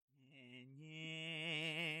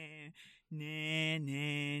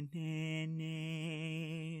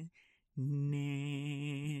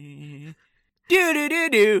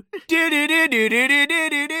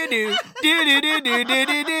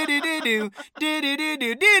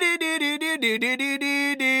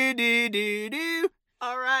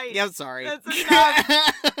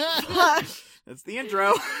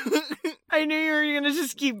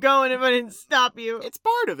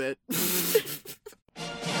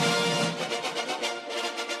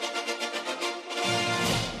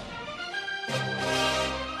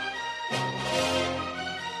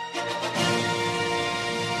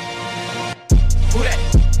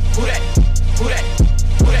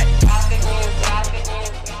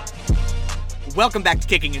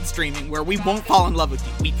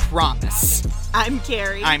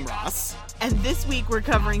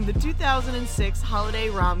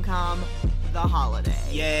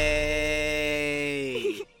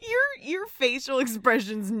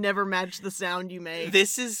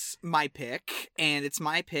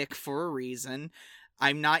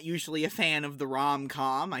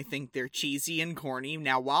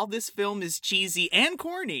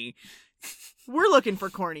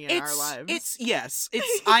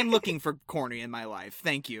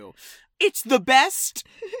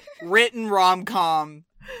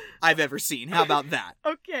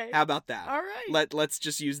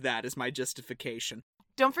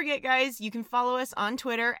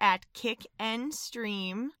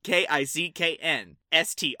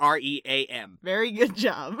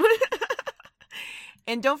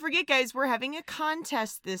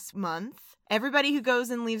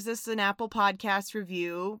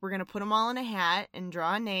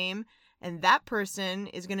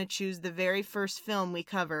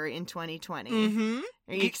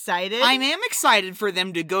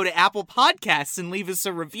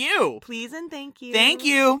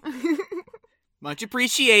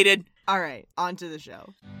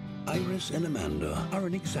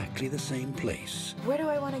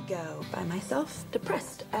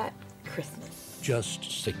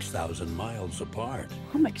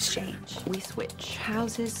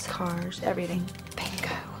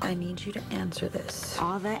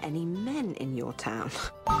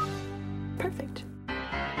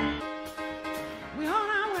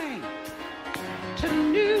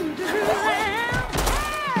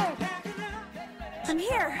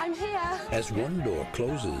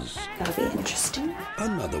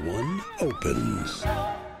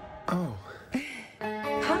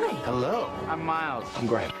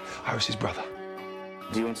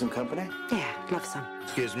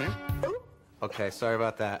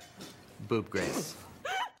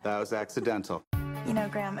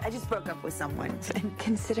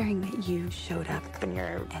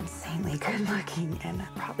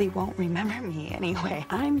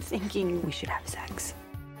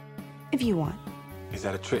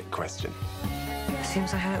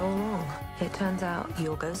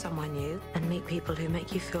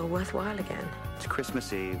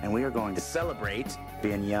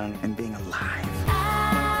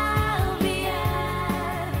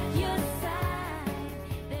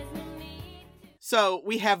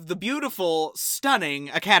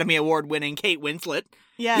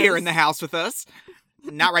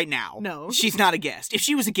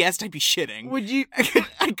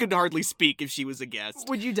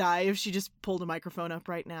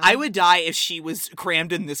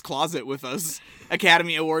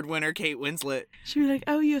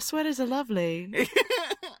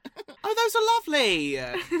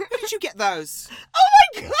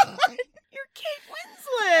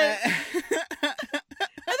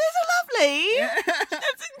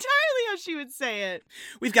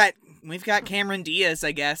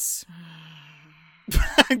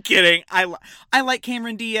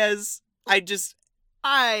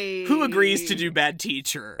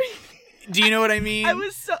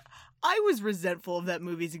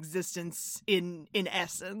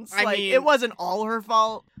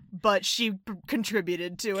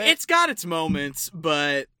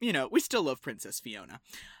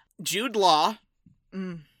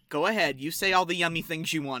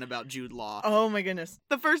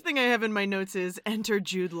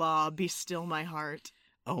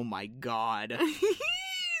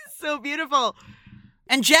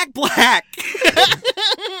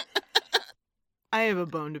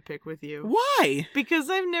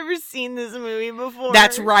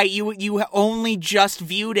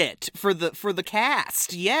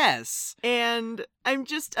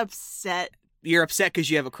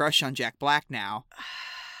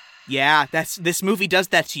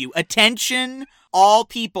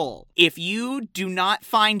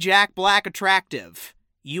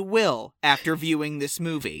You will after viewing this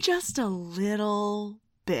movie. Just a little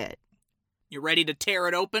bit. You ready to tear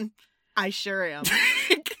it open? I sure am.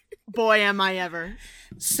 Boy, am I ever.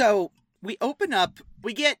 So we open up,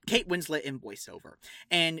 we get Kate Winslet in voiceover,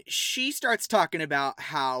 and she starts talking about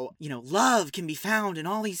how, love can be found in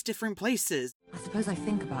all these different places. I suppose I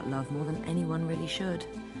think about love more than anyone really should.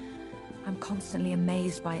 I'm constantly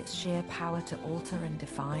amazed by its sheer power to alter and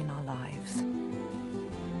define our lives.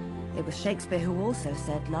 It was Shakespeare who also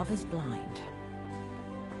said love is blind.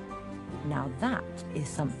 Now that is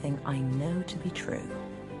something I know to be true.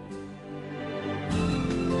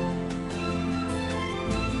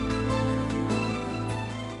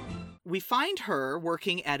 We find her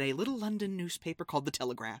working at a little London newspaper called The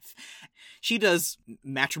Telegraph. She does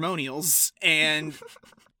matrimonials, and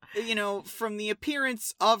from the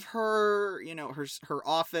appearance of her, her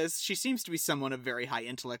office, she seems to be someone of very high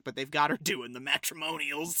intellect, but they've got her doing the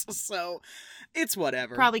matrimonials, so it's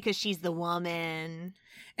whatever. Probably because she's the woman.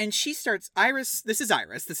 And she starts, this is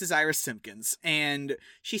Iris Simpkins, and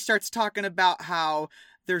she starts talking about how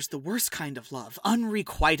there's the worst kind of love,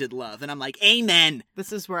 unrequited love, and I'm like, amen!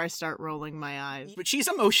 This is where I start rolling my eyes. But she's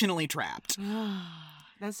emotionally trapped.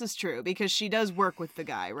 This is true, because she does work with the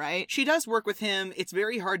guy, right? She does work with him. It's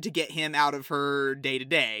very hard to get him out of her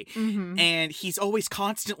day-to-day. Mm-hmm. And he's always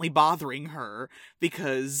constantly bothering her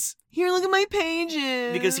because... Here, look at my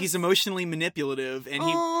pages! Because he's emotionally manipulative, and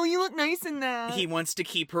you look nice in that. He wants to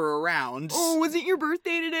keep her around. Oh, was it your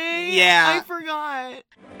birthday today? Yeah. I forgot.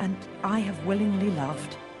 And I have willingly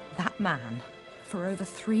loved that man for over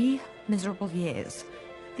 3 miserable years.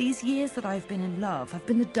 These years that I've been in love have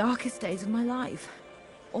been the darkest days of my life.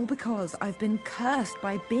 All because I've been cursed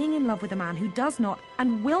by being in love with a man who does not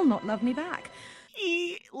and will not love me back.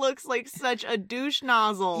 He looks like such a douche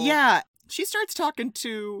nozzle. Yeah. She starts talking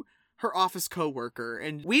to her office coworker,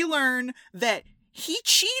 and we learn that he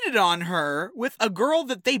cheated on her with a girl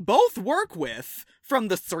that they both work with from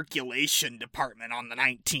the circulation department on the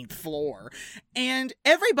 19th floor. And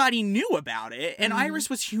everybody knew about it, and Iris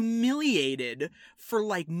was humiliated for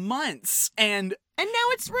months, and now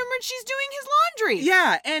it's rumored she's doing his laundry.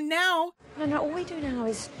 Yeah, and now... No, all we do now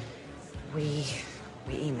is we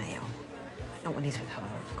email. Not when he's with her,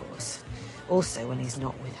 of course. Also, when he's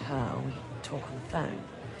not with her, we talk on the phone.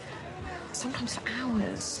 Sometimes for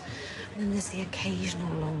hours. And then there's the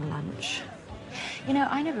occasional long lunch.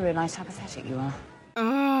 I never realized how pathetic you are.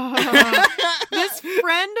 This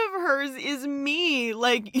friend of hers is me.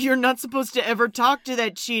 You're not supposed to ever talk to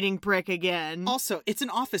that cheating prick again. Also, it's an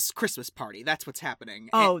office Christmas party. That's what's happening.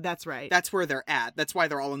 Oh, that's right. That's where they're at. That's why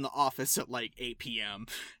they're all in the office at 8 p.m.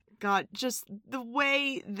 God, just the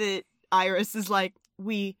way that Iris is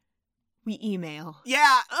we email.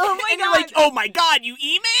 Yeah. Oh my and God. You're like, oh my God, you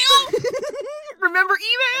email? Remember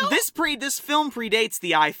email? This film predates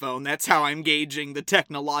the iPhone. That's how I'm gauging the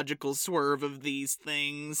technological swerve of these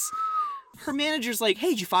things. Her manager's like,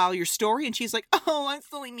 hey, did you file your story? And she's like, oh, I'm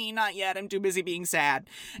silly me, not yet. I'm too busy being sad.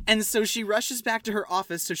 And so she rushes back to her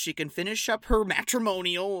office so she can finish up her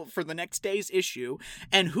matrimonial for the next day's issue.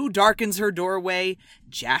 And who darkens her doorway?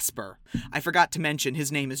 Jasper. I forgot to mention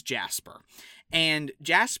his name is Jasper. And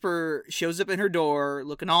Jasper shows up in her door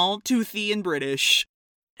looking all toothy and British.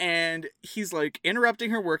 And he's interrupting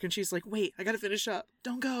her work, and she's like, wait, I gotta finish up.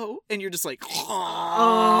 Don't go. And you're just like,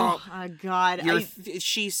 oh my God.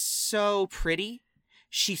 She's so pretty.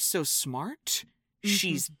 She's so smart. Mm-hmm.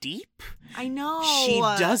 She's deep. I know. She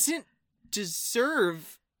doesn't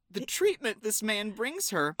deserve the treatment this man brings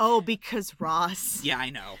her. Oh, because Ross. Yeah, I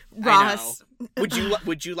know. Ross. I know.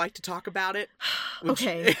 Would you like to talk about it?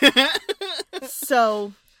 Okay.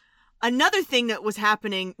 So... another thing that was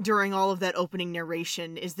happening during all of that opening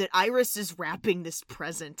narration is that Iris is wrapping this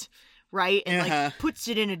present, right? And puts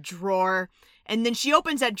it in a drawer. And then she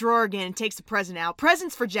opens that drawer again and takes the present out.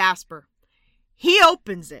 Present's for Jasper. He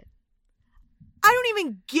opens it. I don't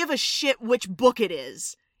even give a shit which book it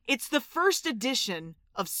is. It's the first edition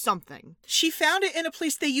of something. She found it in a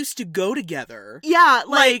place they used to go together. Yeah,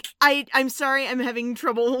 I'm sorry, I'm having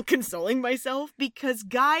trouble consoling myself because,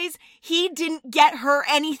 guys, he didn't get her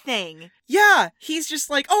anything. Yeah, he's just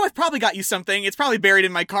like, oh, I've probably got you something. It's probably buried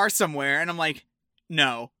in my car somewhere. And I'm like,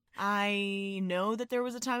 no. I know that there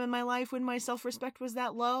was a time in my life when my self-respect was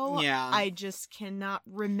that low. Yeah. I just cannot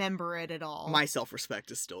remember it at all. My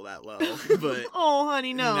self-respect is still that low, but... oh,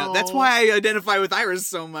 honey, no. That's why I identify with Iris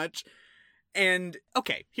so much. And,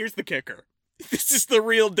 okay, here's the kicker. This is the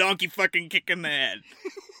real donkey fucking kick in the head.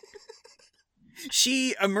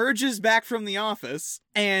 She emerges back from the office,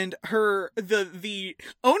 and the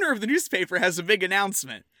owner of the newspaper has a big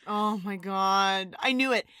announcement. Oh my God. I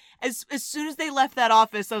knew it. As soon as they left that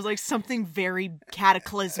office, I was like, something very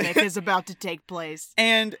cataclysmic is about to take place.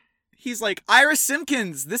 And he's like, Iris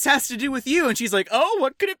Simpkins, this has to do with you. And she's like, oh,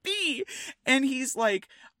 what could it be? And he's like,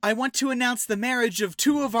 I want to announce the marriage of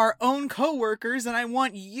 2 of our own co-workers, and I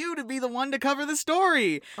want you to be the one to cover the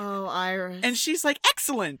story. Oh, Iris. And she's like,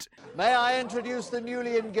 excellent. May I introduce the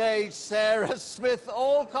newly engaged Sarah Smith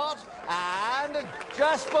Alcott and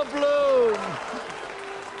Jasper Bloom.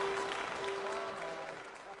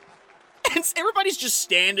 And everybody's just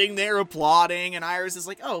standing there applauding, and Iris is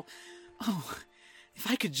like, oh, if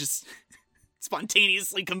I could just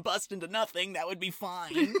spontaneously combust into nothing, that would be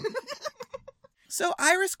fine. So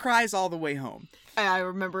Iris cries all the way home. I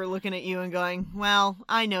remember looking at you and going, well,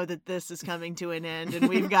 I know that this is coming to an end, and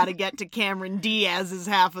we've got to get to Cameron Diaz's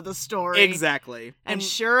half of the story. Exactly. And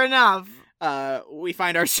sure enough, we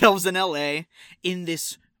find ourselves in L.A. in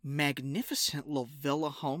this magnificent little villa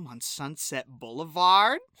home on Sunset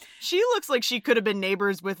Boulevard. She looks like she could have been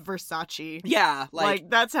neighbors with Versace. Yeah. Like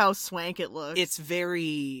that's how swank it looks. It's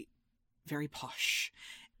very, very posh.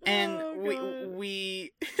 And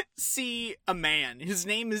we see a man. His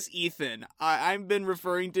name is Ethan. I've been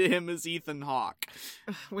referring to him as Ethan Hawke.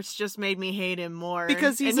 Which just made me hate him more.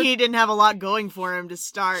 Because he didn't have a lot going for him to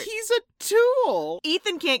start. He's a tool.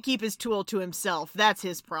 Ethan can't keep his tool to himself. That's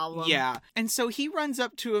his problem. Yeah. And so he runs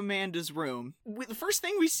up to Amanda's room. The first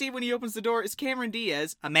thing we see when he opens the door is Cameron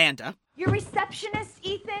Diaz, Amanda. Your receptionist,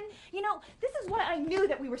 Ethan? You know, this is why I knew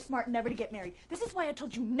that we were smart never to get married. This is why I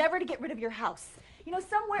told you never to get rid of your house. You know,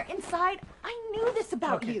 somewhere inside, I knew this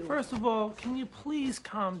about you. First of all, can you please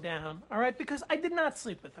calm down, all right? Because I did not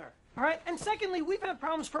sleep with her, all right? And secondly, we've had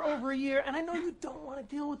problems for over a year, and I know you don't want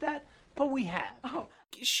to deal with that, but we have. Oh.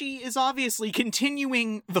 She is obviously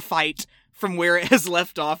continuing the fight from where it has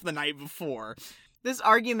left off the night before. This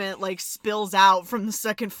argument, spills out from the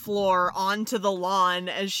second floor onto the lawn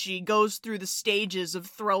as she goes through the stages of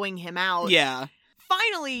throwing him out. Yeah.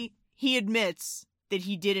 Finally, he admits that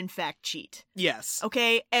he did in fact cheat. Yes.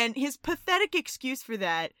 Okay, and his pathetic excuse for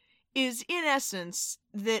that is, in essence,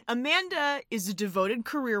 that Amanda is a devoted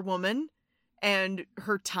career woman, and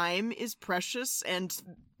her time is precious and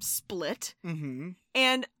split. Mm-hmm.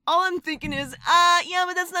 And all I'm thinking is, yeah,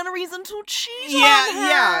 but that's not a reason to cheat on her.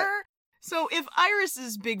 Yeah. So if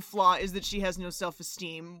Iris's big flaw is that she has no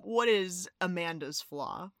self-esteem, what is Amanda's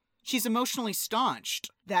flaw? She's emotionally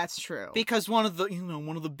staunched. That's true. Because one of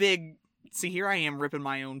the big... See, here I am ripping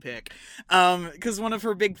my own pick. Because one of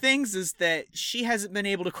her big things is that she hasn't been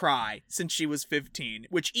able to cry since she was 15,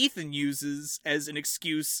 which Ethan uses as an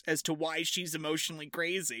excuse as to why she's emotionally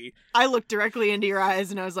crazy. I looked directly into your eyes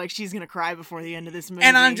and I was like, she's gonna cry before the end of this movie.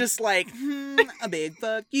 And I'm just like, a big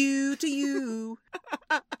fuck you to you.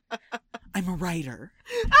 I'm a writer.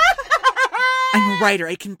 I'm a writer.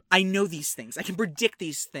 I know these things. I can predict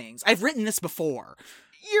these things. I've written this before.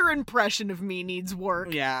 Your impression of me needs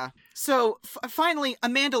work. Yeah. So, finally,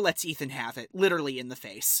 Amanda lets Ethan have it, literally in the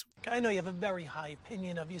face. I know you have a very high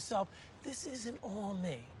opinion of yourself. This isn't all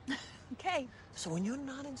me. Okay. So when you're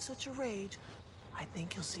not in such a rage, I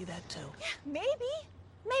think you'll see that too. Yeah, maybe.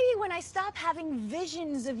 Maybe when I stop having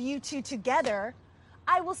visions of you two together,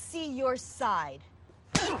 I will see your side.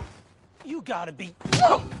 You gotta be...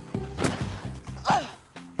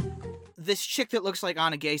 This chick that looks like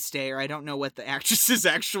Anna Gasteyer, I don't know what the actress's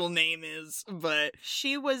actual name is, but...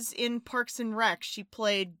 She was in Parks and Rec. She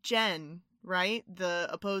played Jen, right? The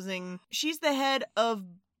opposing... She's the head of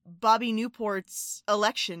Bobby Newport's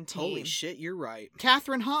election team. Holy shit, you're right.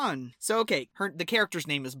 Catherine Hahn. So, okay, the character's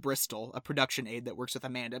name is Bristol, a production aide that works with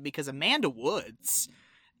Amanda, because Amanda Woods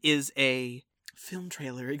is a film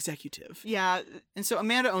trailer executive. Yeah. And so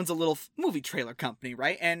Amanda owns a little movie trailer company,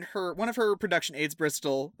 right? And one of her production aides,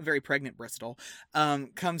 Bristol, a very pregnant Bristol,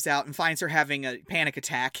 comes out and finds her having a panic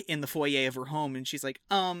attack in the foyer of her home. And she's like,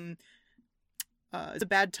 it's a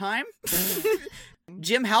bad time?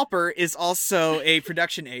 Jim Halper is also a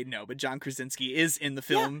production aide. No, but John Krasinski is in the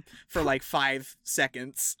film for 5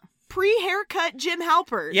 seconds. Pre-haircut Jim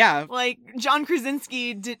Halper. Yeah. John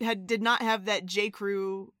Krasinski did not have that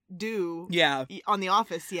J.Crew on The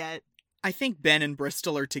Office yet. I think Ben and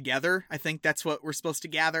Bristol are together. I think that's what we're supposed to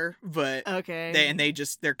gather. But okay.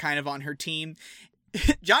 They're kind of on her team.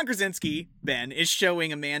 John Krasinski, Ben, is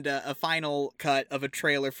showing Amanda a final cut of a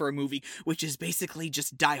trailer for a movie, which is basically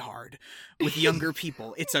just Die Hard with younger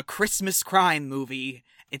people. It's a Christmas crime movie.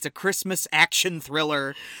 It's a Christmas action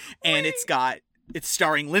thriller. And it's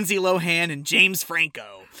starring Lindsay Lohan and James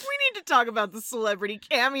Franco. We need to talk about the celebrity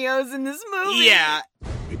cameos in this movie. Yeah.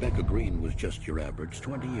 Rebecca Green was just your average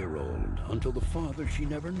 20-year-old until the father she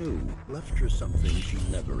never knew left her something she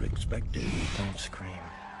never expected. Don't scream.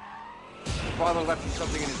 Your father left you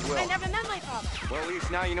something in his will. I never met my father. Well, at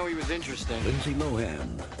least now you know he was interesting. Lindsay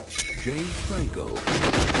Lohan, James Franco.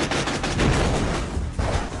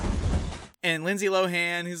 And Lindsay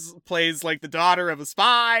Lohan plays like the daughter of a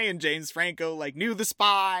spy, and James Franco like knew the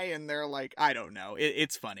spy, and they're like, I don't know.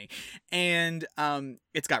 It's funny. And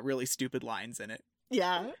it's got really stupid lines in it.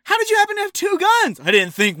 Yeah. How did you happen to have 2 guns? I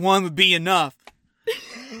didn't think one would be enough.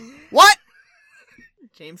 What?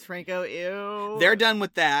 James Franco, ew. They're done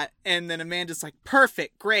with that, and then Amanda's like,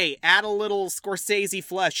 perfect, great, add a little Scorsese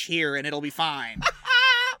flush here and it'll be fine.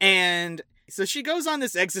 And so she goes on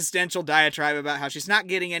this existential diatribe about how she's not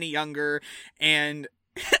getting any younger, and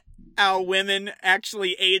how women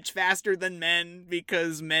actually age faster than men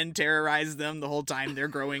because men terrorize them the whole time they're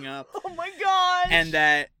growing up. Oh my gosh! And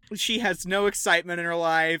that she has no excitement in her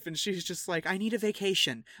life, and she's just like, I need a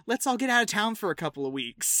vacation. Let's all get out of town for a couple of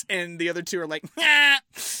weeks. And the other 2 are like,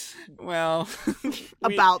 well,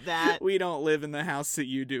 about that. We don't live in the house that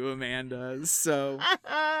you do, Amanda. So,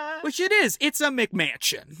 which it is. It's a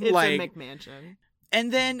McMansion. It's a McMansion.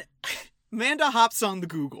 And then Amanda hops on the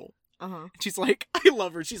Google. Uh-huh. She's like, I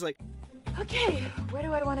love her. She's like, okay, where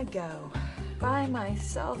do I want to go? By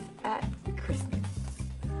myself at Christmas.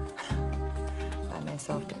 By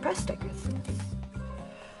myself depressed at Christmas.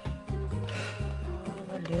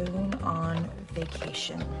 Alone on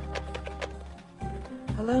vacation.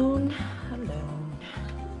 Alone.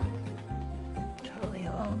 Totally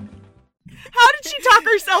alone. How did she talk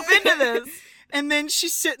herself into this? And then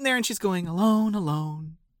she's sitting there and she's going,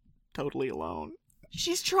 alone. Totally alone.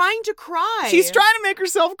 She's trying to cry. She's trying to make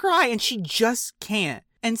herself cry, and she just can't.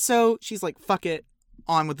 And so she's like, fuck it,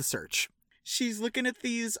 on with the search. She's looking at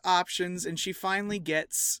these options, and she finally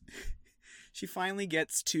gets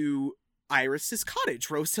to Iris's cottage,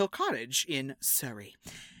 Rose Hill Cottage in Surrey.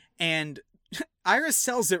 And Iris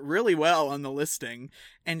sells it really well on the listing,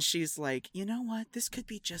 and she's like, you know what? This could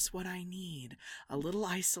be just what I need. A little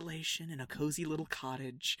isolation in a cozy little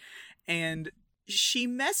cottage. And she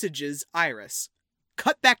messages Iris.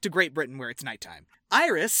 Cut back to Great Britain where it's nighttime.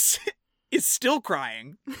 Iris is still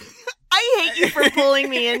crying. I hate you for pulling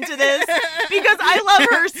me into this because I love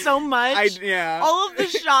her so much. Yeah. All of the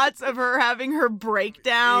shots of her having her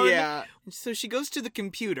breakdown. Yeah. So she goes to the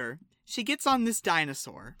computer. She gets on this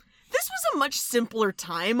dinosaur. This was a much simpler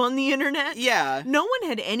time on the internet. Yeah. No one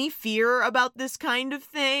had any fear about this kind of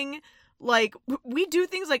thing. Like, we do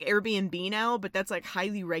things like Airbnb now, but that's, like,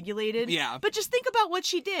 highly regulated. Yeah. But just think about what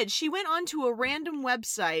she did. She went onto a random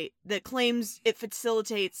website that claims it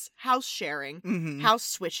facilitates house sharing, house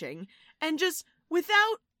switching, and just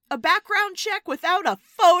without a background check, without a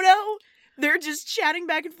photo, they're just chatting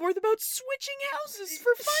back and forth about switching houses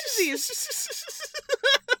for funsies.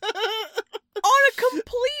 On a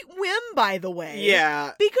complete whim, by the way.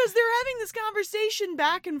 Yeah. Because they're having this conversation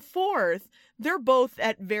back and forth. They're both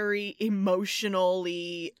at very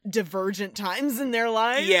emotionally divergent times in their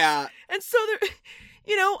lives. Yeah. And so they're,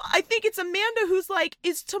 I think it's Amanda who's like,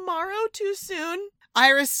 is tomorrow too soon?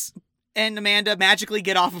 Iris and Amanda magically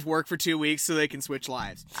get off of work for 2 weeks so they can switch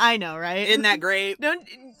lives. I know, right? Isn't that great? Do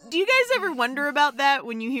you guys ever wonder about that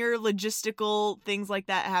when you hear logistical things like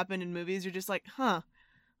that happen in movies? You're just like, I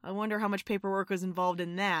wonder how much paperwork was involved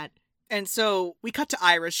in that. And so we cut to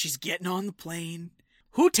Iris. She's getting on the plane.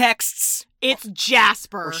 Who texts? It's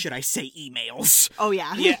Jasper. Or should I say emails? Oh,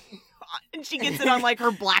 yeah. Yeah. And she gets it on, like,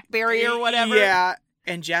 her BlackBerry or whatever. Yeah.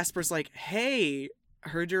 And Jasper's like, hey,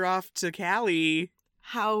 heard you're off to Cali.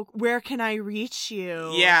 Where can I reach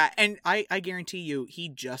you? Yeah, and I guarantee you, he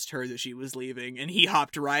just heard that she was leaving, and he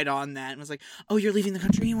hopped right on that and was like, oh, you're leaving the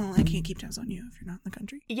country? Well, I can't keep tabs on you if you're not in the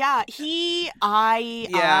country. Yeah,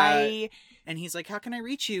 And he's like, how can I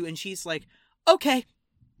reach you? And she's like, okay,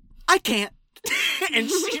 I can't. And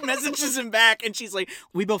she messages him back, and she's like,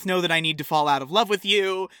 we both know that I need to fall out of love with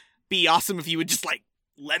you. Be awesome if you would just, like,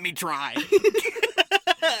 let me try.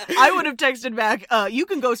 I would have texted back, you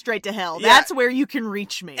can go straight to hell. Yeah. That's where you can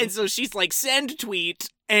reach me. And so she's like, send tweet,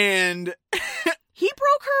 and he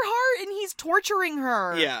broke her heart, and he's torturing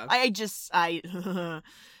her. Yeah.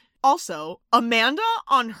 Also, Amanda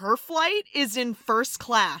on her flight is in first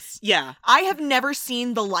class. Yeah. I have never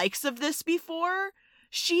seen the likes of this before.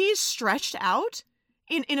 She's stretched out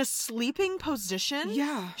in a sleeping position.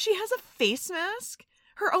 Yeah. She has a face mask,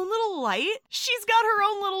 her own little light. She's got her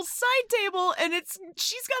own little side table, and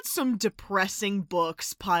she's got some depressing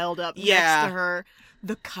books piled up next to her.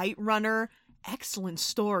 The Kite Runner, excellent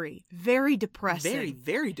story. Very depressing. Very,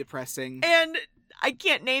 very depressing. And I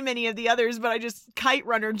can't name any of the others, but Kite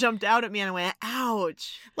Runner jumped out at me and I went,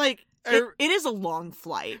 ouch. Like, it is a long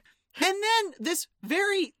flight. And then this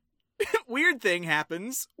very weird thing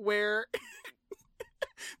happens where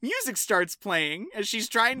Music starts playing as she's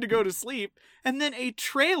trying to go to sleep, and then a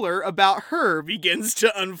trailer about her begins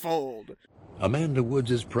to unfold. Amanda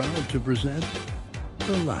Woods is proud to present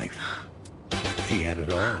her life. She had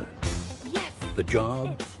it all. Yes. The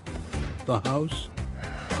job, the house,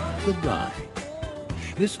 the guy.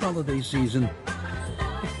 This holiday season,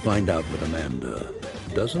 find out what Amanda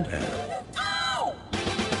doesn't have.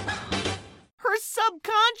 Her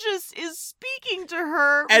subconscious is speaking to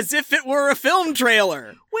her. As if it were a film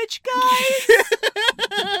trailer. Which, guys,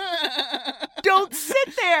 don't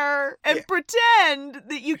sit there and pretend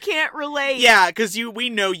that you can't relate. Yeah, because we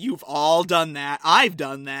know you've all done that. I've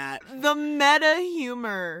done that. The meta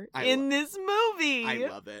humor in this movie. I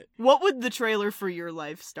love it. What would the trailer for your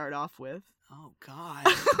life start off with? Oh, God.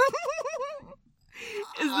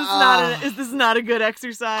 Is this not a good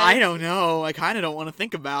exercise? I don't know. I kind of don't want to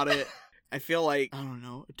think about it. I feel like, I don't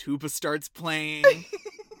know, a tuba starts playing.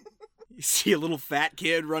 You see a little fat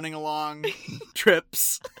kid running along,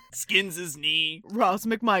 trips, skins his knee. Ross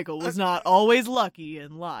McMichael was not always lucky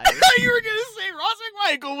in life. I thought you were going to say Ross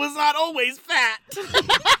McMichael was not always fat.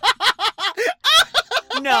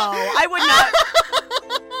 No, I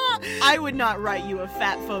would not write you a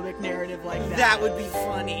fat-phobic narrative like that. That would be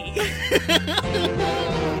funny.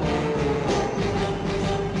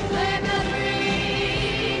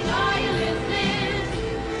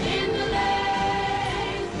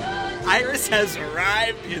 Iris has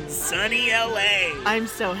arrived in sunny LA. I'm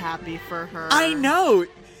so happy for her. I know.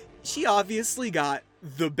 She obviously got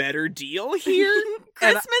the better deal here.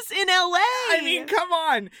 Christmas in LA. I mean, come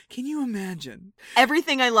on. Can you imagine?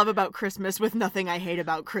 Everything I love about Christmas with nothing I hate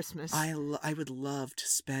about Christmas. I would love to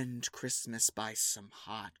spend Christmas by some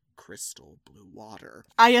hot crystal blue water.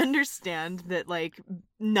 I understand that, like,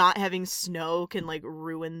 not having snow can, like,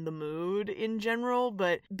 ruin the mood in general,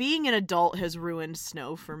 but being an adult has ruined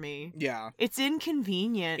snow for me. Yeah. It's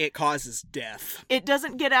inconvenient. It causes death. It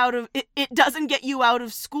doesn't get out of it doesn't get you out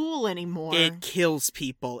of school anymore. It kills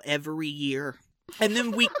people every year. And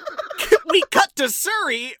then we cut to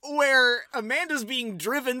Surrey, where Amanda's being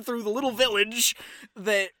driven through the little village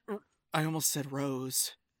that I almost said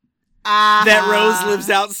Rose. That Rose lives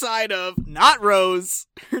outside of. Not Rose.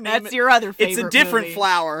 That's your other favorite It's a different movie.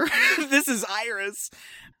 flower. This is Iris.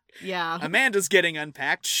 Yeah. Amanda's getting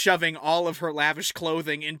unpacked, shoving all of her lavish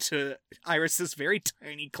clothing into Iris's very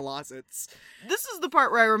tiny closets. This is the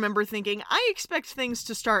part where I remember thinking, I expect things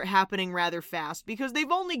to start happening rather fast, because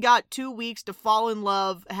they've only got 2 weeks to fall in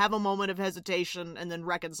love, have a moment of hesitation, and then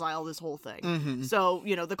reconcile this whole thing. Mm-hmm. So,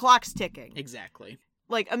 the clock's ticking. Exactly.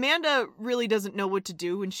 Like, Amanda really doesn't know what to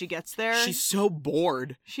do when she gets there. She's so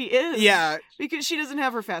bored. She is. Yeah. Because she doesn't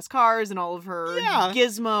have her fast cars and all of her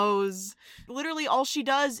gizmos. Literally, all she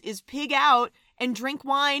does is pig out and drink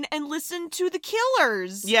wine and listen to The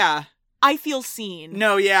Killers. Yeah. I feel seen.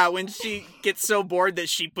 No, yeah, when she gets so bored that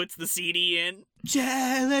she puts the CD in.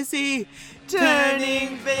 Jealousy,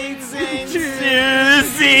 turning things into the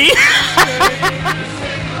sea.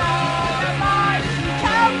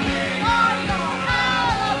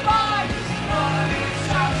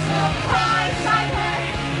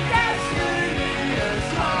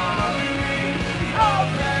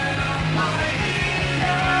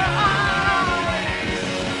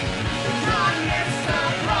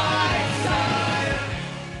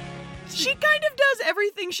 She kind of does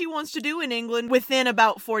everything she wants to do in England within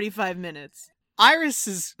about 45 minutes. Iris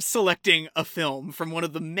is selecting a film from one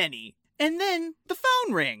of the many, and then the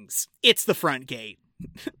phone rings. It's the front gate.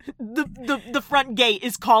 The front gate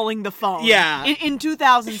is calling the phone. Yeah. In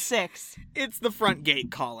 2006. It's the front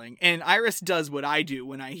gate calling, and Iris does what I do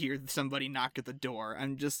when I hear somebody knock at the door.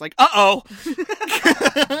 I'm just like, uh-oh.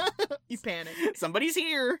 You panic. Somebody's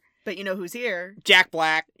here. But you know who's here? Jack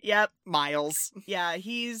Black. Yep. Miles. Yeah,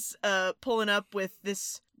 he's pulling up with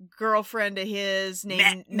this girlfriend of his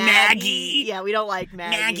named Maggie. Yeah, we don't like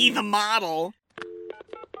Maggie. Maggie the model.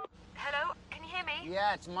 Hello, can you hear me?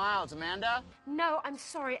 Yeah, it's Miles. Amanda? No, I'm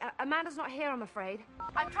sorry. Amanda's not here, I'm afraid.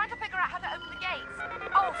 I'm trying to figure out how to open the gates.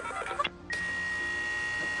 Oh,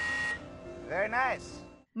 Very nice.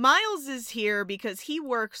 Miles is here because he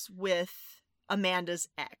works with Amanda's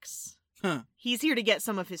ex. Huh. He's here to get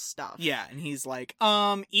some of his stuff. Yeah, and he's like,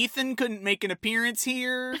 Ethan couldn't make an appearance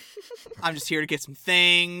here. I'm just here to get some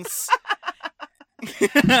things. He's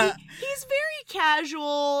very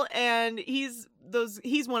casual, and he's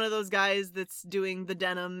one of those guys that's doing the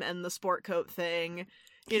denim and the sport coat thing.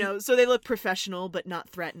 So they look professional but not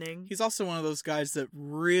threatening. He's also one of those guys that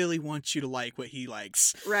really wants you to like what he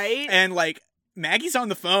likes. Right? And like Maggie's on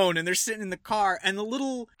the phone and they're sitting in the car and the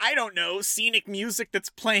little, I don't know, scenic music that's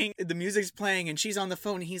playing, the music's playing and she's on the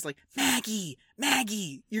phone and he's like, Maggie,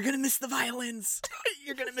 you're gonna miss the violins.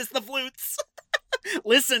 You're gonna miss the flutes.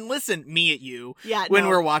 Listen, me at you. Yeah, when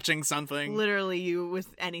we're watching something. Literally you with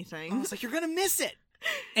anything. I was like, you're gonna miss it.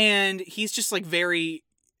 And he's just like very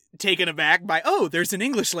taken aback by, oh, there's an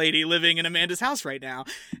English lady living in Amanda's house right now.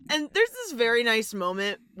 And there's this very nice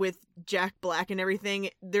moment with Jack Black and everything.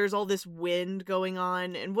 There's all this wind going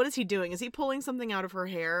on. And what is he doing? Is he pulling something out of her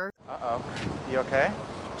hair? Uh-oh. You okay?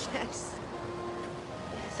 Yes.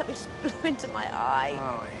 Something just blew into my eye.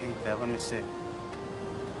 Oh, I hate that. Let me see.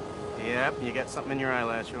 Yep, you got something in your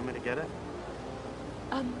eyelash. You want me to get it?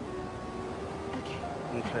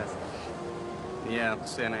 Okay. Yeah,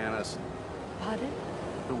 Santa Ana's. Pardon?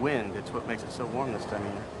 The wind, it's what makes it so warm this time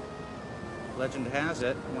of year. Legend has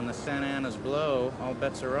it, when the Santa Anas blow, all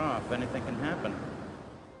bets are off. Anything can happen.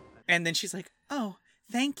 And then she's like, oh,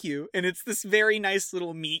 thank you. And it's this very nice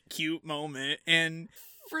little meet cute moment. And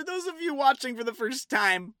for those of you watching for the first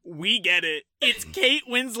time, we get it. It's Kate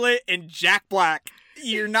Winslet and Jack Black.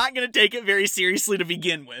 You're not going to take it very seriously to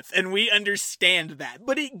begin with, and we understand that.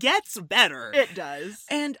 But it gets better. It does.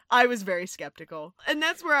 And I was very skeptical. And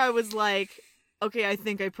that's where I was like, okay, I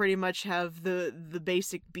think I pretty much have the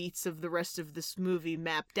basic beats of the rest of this movie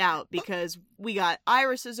mapped out, because we got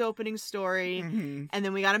Iris's opening story, and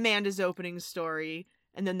then we got Amanda's opening story,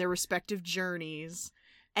 and then their respective journeys.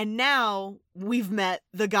 And now we've met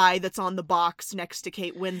the guy that's on the box next to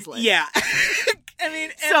Kate Winslet. Yeah. I mean,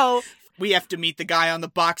 so we have to meet the guy on the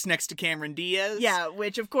box next to Cameron Diaz. Yeah,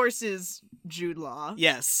 which of course is Jude Law.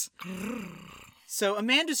 Yes. So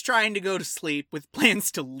Amanda's trying to go to sleep with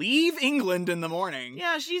plans to leave England in the morning.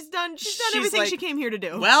 Yeah, she's done everything like, she came here to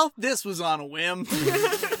do. Well, this was on a whim.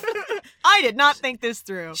 I did not think this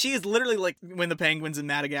through. She is literally like when the penguins in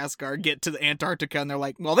Madagascar get to the Antarctica and they're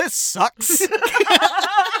like, well, this sucks.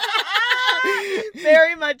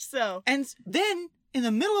 Very much so. And then, in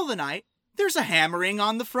the middle of the night, there's a hammering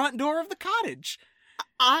on the front door of the cottage.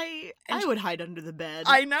 I would hide under the bed.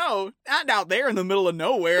 I know. Not out there in the middle of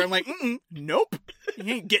nowhere. I'm like, nope.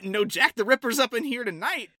 You ain't getting no Jack the Rippers up in here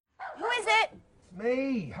tonight. Who is it?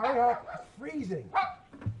 Me. Hurry up. It's freezing.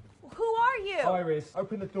 Who are you? Iris,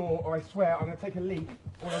 open the door or I swear I'm going to take a leak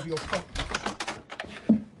all over your front.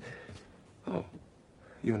 Oh,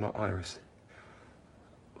 you're not Iris.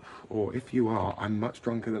 Or if you are, I'm much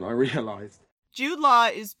drunker than I realized. Jude Law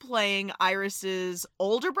is playing Iris's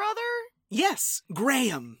older brother? Yes,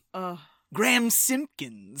 Graham. Graham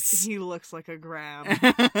Simpkins. He looks like a Graham.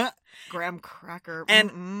 Graham Cracker.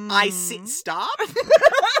 And I see... Stop?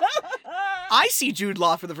 I see Jude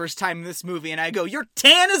Law for the first time in this movie, and I go, your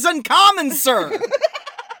tan is uncommon, sir!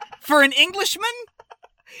 For an Englishman?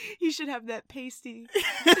 He should have that pasty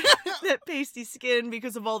skin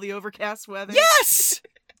because of all the overcast weather. Yes!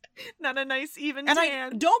 Not a nice even and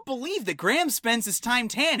tan. I don't believe that Graham spends his time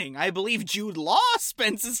tanning. I believe Jude Law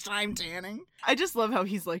spends his time tanning. I just love how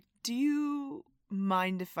he's like, do you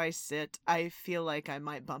mind if I sit? I feel like I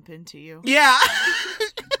might bump into you. Yeah.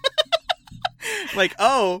 Like,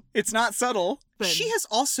 oh, it's not subtle. But she has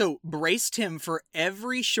also braced him for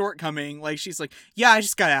every shortcoming. Like, she's like, yeah, I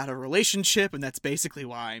just got out of a relationship, and that's basically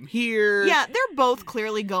why I'm here. Yeah, they're both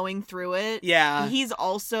clearly going through it. Yeah. He's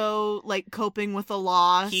also, like, coping with a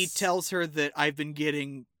loss. He tells her that I've been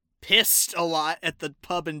getting pissed a lot at the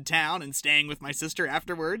pub in town and staying with my sister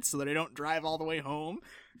afterwards so that I don't drive all the way home.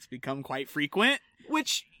 It's become quite frequent.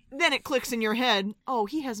 Which... then it clicks in your head, oh,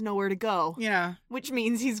 he has nowhere to go. Yeah. Which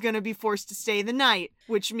means he's going to be forced to stay the night.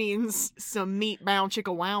 Which means some meat bound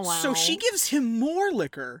chicka wow wow. So she gives him more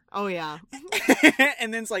liquor. Oh, yeah.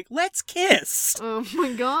 And then's like, let's kiss. Oh,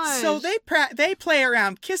 my gosh. So they play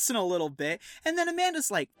around kissing a little bit. And then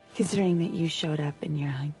Amanda's like, considering that you showed up and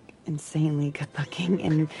you're like insanely good looking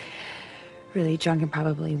and really drunk and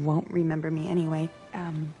probably won't remember me anyway,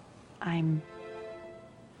 I'm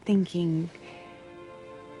thinking...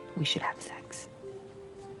 we should have sex.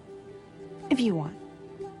 If you want.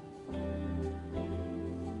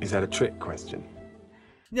 Is that a trick question?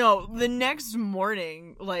 No, the next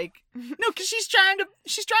morning, like... no, because she's trying to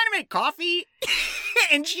make coffee,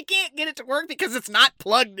 and she can't get it to work because it's not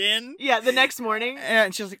plugged in. Yeah, the next morning.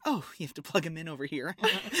 And she's like, oh, you have to plug him in over here.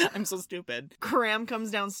 I'm so stupid. Graham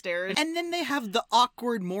comes downstairs. And then they have the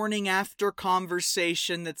awkward morning after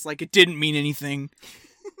conversation that's like, it didn't mean anything.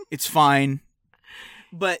 It's fine.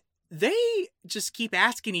 But they just keep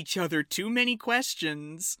asking each other too many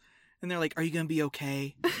questions. And they're like, are you going to be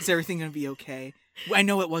okay? Is everything going to be okay? I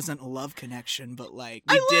know it wasn't a love connection, but, like,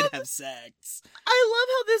 we did have sex. I love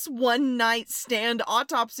how this one-night stand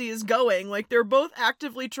autopsy is going. Like, they're both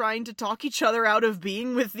actively trying to talk each other out of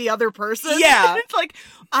being with the other person. Yeah. It's like,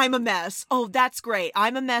 I'm a mess. Oh, that's great.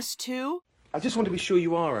 I'm a mess, too? I just want to be sure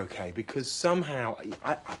you are okay, because somehow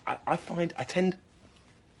I find I tend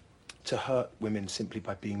to hurt women simply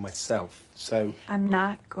by being myself, so... I'm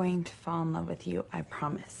not going to fall in love with you, I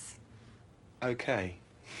promise. Okay.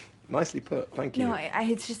 Nicely put, thank you. No,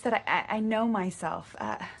 it's just that I know myself.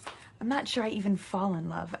 I'm not sure I even fall in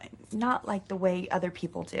love. Not like the way other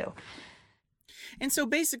people do. And so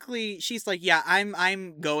basically, she's like, yeah,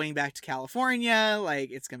 I'm going back to California,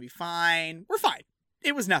 like, it's gonna be fine. We're fine.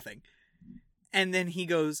 It was nothing. And then he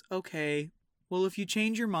goes, okay, well, if you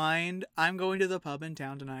change your mind, I'm going to the pub in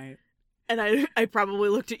town tonight. And I probably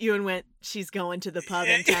looked at you and went, she's going to the pub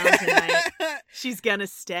in town tonight. She's gonna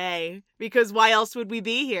stay. Because why else would we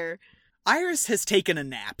be here? Iris has taken a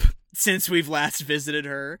nap since we've last visited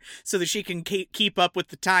her so that she can keep up with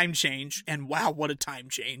the time change. And wow, what a time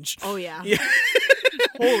change. Oh, yeah.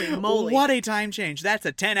 Holy moly. What a time change. That's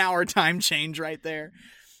a 10-hour time change right there.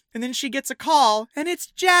 And then she gets a call, and it's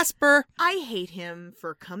Jasper. I hate him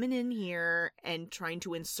for coming in here and trying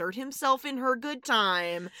to insert himself in her good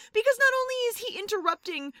time. Because not only is he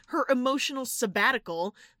interrupting her emotional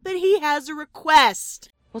sabbatical, but he has a request.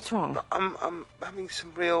 What's wrong? I'm having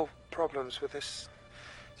some real problems with this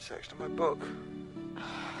section of my book.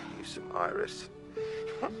 Use some Iris.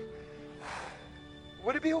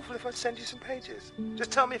 Would it be awful if I send you some pages?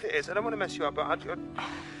 Just tell me if it is. I don't want to mess you up, but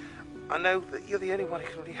I know that you're the only one who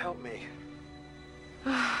can really help me.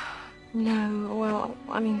 No, well,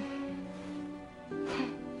 I mean...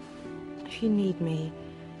 if you need me...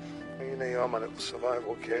 You know you are my little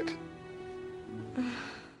survival kit.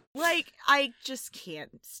 Like, I just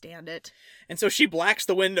can't stand it. And so she blacks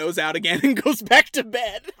the windows out again and goes back to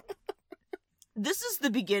bed. This is the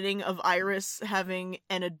beginning of Iris having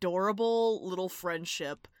an adorable little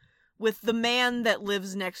friendship with the man that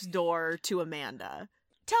lives next door to Amanda.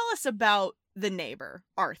 Tell us about the neighbor,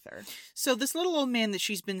 Arthur. So this little old man that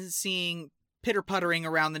she's been seeing pitter-puttering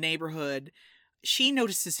around the neighborhood, she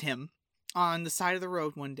notices him on the side of the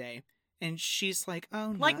road one day, and she's like,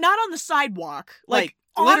 oh, no. Like, not on the sidewalk. Like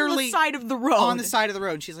literally on the side of the road. On the side of the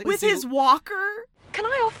road. And she's like, with his walker? Can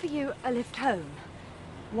I offer you a lift home?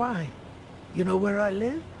 Why? You know where I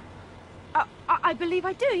live? I believe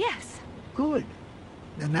I do, yes. Good.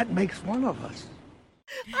 Then that makes one of us.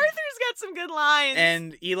 Arthur's got some good lines.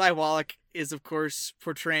 And Eli Wallach is, of course,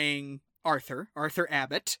 portraying Arthur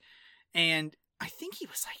Abbott. And I think he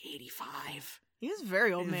was like 85. He was a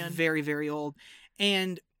very old man. Very, very old.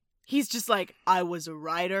 And he's just like, I was a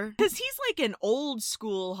writer. Because he's like an old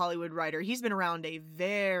school Hollywood writer. He's been around a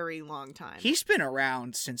very long time. He's been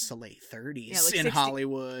around since the late 30s in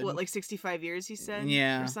Hollywood. What, like 65 years, he said?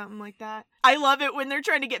 Yeah. Or something like that. I love it when they're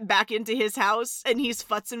trying to get back into his house and he's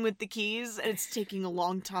futzing with the keys and it's taking a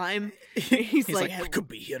long time. He's like, we could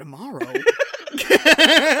be here tomorrow.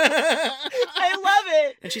 I love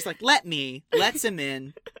it. And she's like, lets him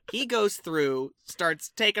in. He goes through, starts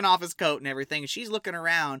taking off his coat and everything. And she's looking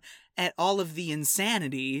around at all of the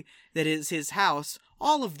insanity that is his house,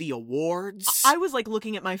 all of the awards. I was like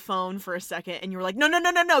looking at my phone for a second and you were like,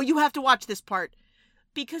 no, you have to watch this part.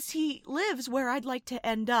 Because he lives where I'd like to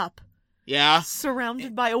end up. Yeah.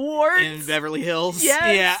 Surrounded by awards. In Beverly Hills.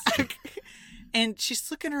 Yes. Yeah. And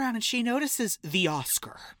she's looking around and she notices the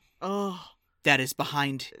Oscar. Oh. That is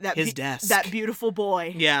behind his desk. That beautiful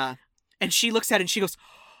boy. Yeah. And she looks at it and she goes,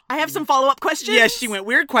 I have some follow-up questions. Yes, she went,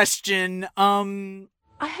 weird question. I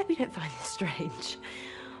hope you don't find this strange.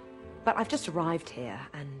 But I've just arrived here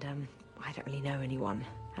and I don't really know anyone.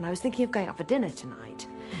 And I was thinking of going out for dinner tonight.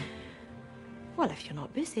 Well, if you're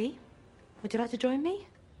not busy, would you like to join me?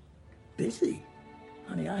 Busy?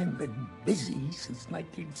 Honey, I haven't been busy since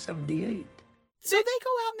 1978. So they go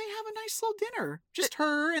out and they have a nice little dinner. Just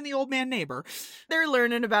her and the old man neighbor. They're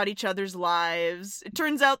learning about each other's lives. It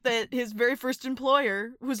turns out that his very first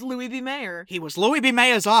employer was Louis B. Mayer. He was Louis B.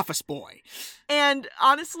 Mayer's office boy. And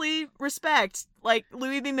honestly, respect. Like,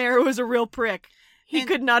 Louis B. Mayer was a real prick. He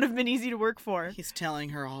could not have been easy to work for. He's telling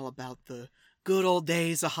her all about the good old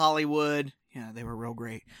days of Hollywood. Yeah, they were real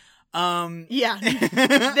great. Yeah,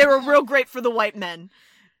 they were real great for the white men.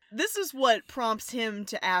 This is what prompts him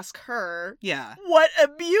to ask her. Yeah. What a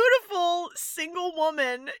beautiful single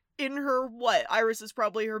woman in her, Iris is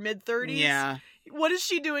probably her mid-30s. Yeah. What is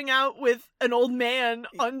she doing out with an old man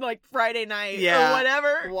on, like, Friday night or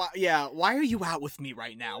whatever? Why are you out with me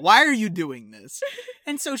right now? Why are you doing this?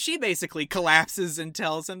 And so she basically collapses and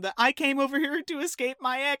tells him that I came over here to escape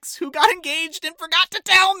my ex who got engaged and forgot to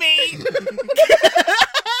tell me.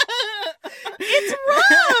 It's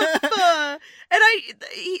rough. And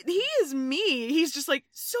he is me. He's just like,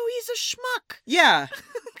 so he's a schmuck. Yeah.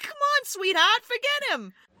 Come on, sweetheart, forget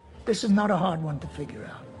him. This is not a hard one to figure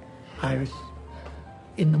out. Iris,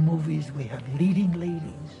 in the movies we have leading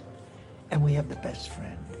ladies and we have the best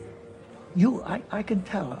friend. You, I can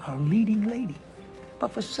tell, are a leading lady.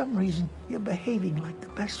 But for some reason, you're behaving like the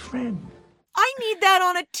best friend. I need that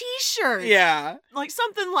on a t-shirt. Yeah. Like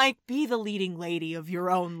something like, be the leading lady of your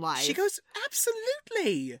own life. She goes,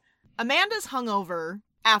 absolutely. Amanda's hungover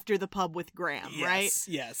after the pub with Graham, right?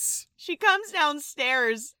 Yes. She comes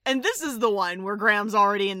downstairs, and this is the one where Graham's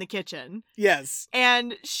already in the kitchen. Yes.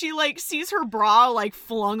 And she, like, sees her bra, like,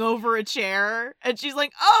 flung over a chair, and she's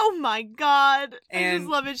like, oh my god. I just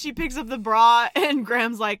love it. She picks up the bra, and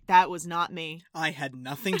Graham's like, that was not me. I had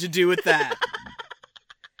nothing to do with that.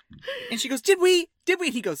 And she goes, did we?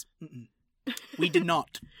 And he goes, mm-mm. We did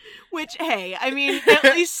not. Which, hey, I mean, at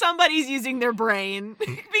least somebody's using their brain.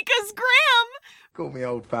 Because Graham... Call me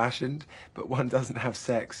old-fashioned, but one doesn't have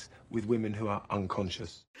sex with women who are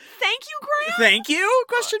unconscious. Thank you, Graham. Thank you?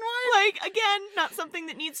 Question mark? Like, again, not something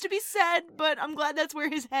that needs to be said, but I'm glad that's where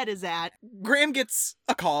his head is at. Graham gets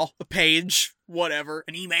a call, a page, whatever,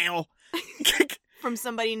 an email. From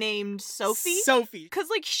somebody named Sophie? Sophie. Because,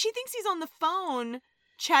 like, she thinks he's on the phone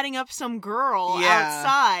chatting up some girl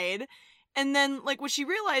outside. And then, like, what she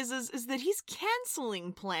realizes is that he's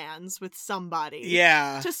canceling plans with somebody.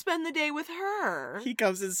 Yeah. To spend the day with her. He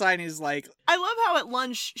comes inside and he's like... I love how at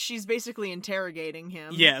lunch she's basically interrogating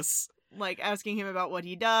him. Yes. Like, asking him about what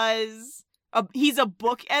he does. He's a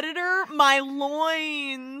book editor? My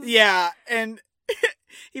loins! Yeah, and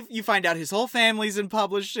you find out his whole family's in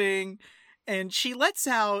publishing, and she lets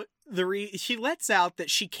out that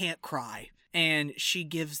she can't cry. And she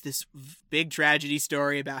gives this big tragedy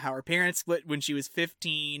story about how her parents split when she was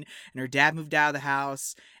 15 and her dad moved out of the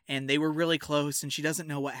house and they were really close and she doesn't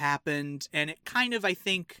know what happened. And it kind of, I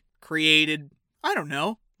think, created, I don't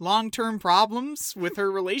know, long-term problems with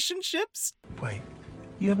her relationships. Wait,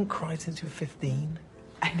 you haven't cried since you were 15?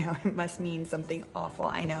 I know, it must mean something awful,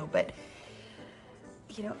 I know, but,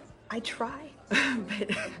 you know, I try.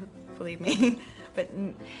 But, believe me. But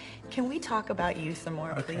can we talk about you some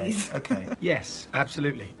more, please? Okay. Yes,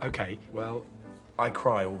 absolutely. Okay. Well, I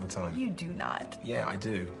cry all the time. You do not. Yeah, I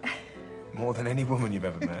do. More than any woman you've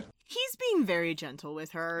ever met. He's being very gentle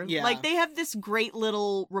with her. Yeah. Like, they have this great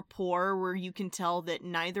little rapport where you can tell that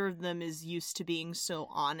neither of them is used to being so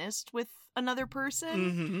honest with another person.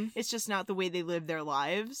 Mm-hmm. It's just not the way they live their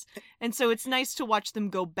lives. And so it's nice to watch them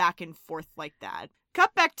go back and forth like that.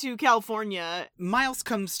 Cut back to California. Miles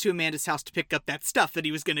comes to Amanda's house to pick up that stuff that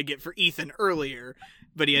he was going to get for Ethan earlier,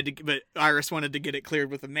 but Iris wanted to get it cleared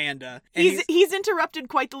with Amanda. And he's interrupted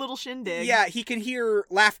quite the little shindig. Yeah, he can hear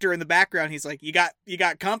laughter in the background. He's like, "You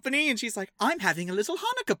got company?" And she's like, "I'm having a little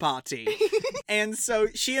Hanukkah party." And so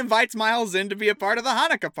she invites Miles in to be a part of the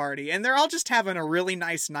Hanukkah party, and they're all just having a really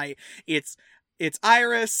nice night. It's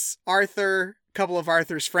Iris, Arthur, couple of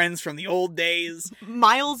Arthur's friends from the old days.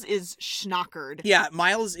 Miles is schnockered. Yeah,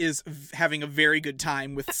 Miles is having a very good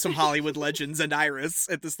time with some Hollywood legends and Iris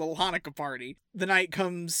at this little Hanukkah party. The night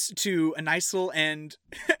comes to a nice little end.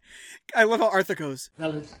 I love how Arthur goes,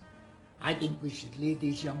 Fellas, I think we should leave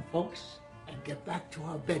these young folks and get back to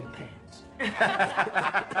our bedpans.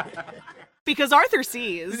 Because Arthur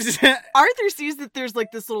sees that there's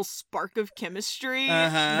like this little spark of chemistry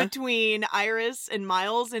between Iris and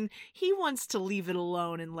Miles, and he wants to leave it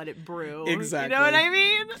alone and let it brew. Exactly. You know what I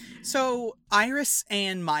mean? So Iris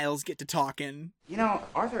and Miles get to talking. You know,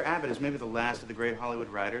 Arthur Abbott is maybe the last of the great Hollywood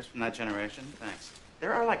writers from that generation. Thanks.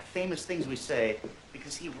 There are like famous things we say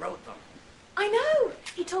because he wrote them. I know!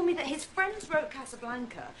 He told me that his friends wrote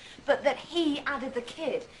Casablanca, but that he added the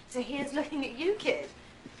kid. So here's looking at you, kid.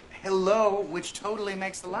 Hello, which totally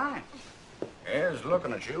makes the line. Here's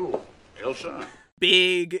looking at you, Ilsa.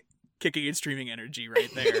 Big kicking and streaming energy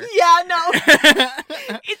right there. Yeah, no.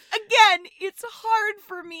 It's hard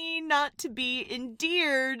for me not to be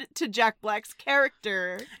endeared to Jack Black's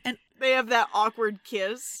character. And they have that awkward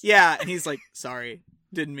kiss. Yeah, and he's like, "Sorry,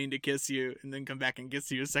 didn't mean to kiss you," and then come back and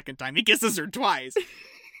kiss you a second time. He kisses her twice.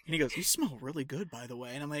 And he goes, "You smell really good, by the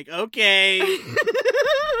way." And I'm like, okay.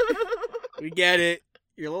 We get it.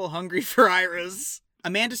 You're a little hungry for Iris.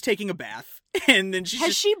 Amanda's taking a bath. And then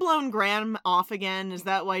Has she blown Graham off again? Is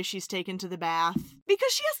that why she's taken to the bath?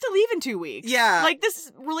 Because she has to leave in 2 weeks. Yeah. Like,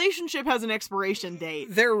 this relationship has an expiration date.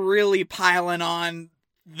 They're really piling on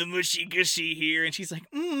the mushy gushy here, and she's like,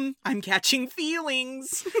 I'm catching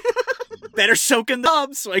feelings. Better soak in the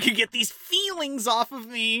tub so I can get these feelings off of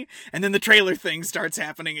me. And then the trailer thing starts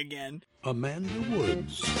happening again. Amanda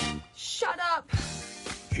Woods. Shut up!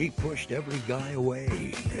 She pushed every guy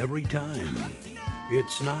away, every time.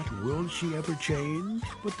 It's not will she ever change,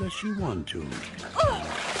 but does she want to?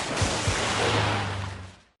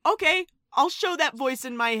 Okay, I'll show that voice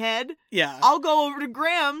in my head. Yeah. I'll go over to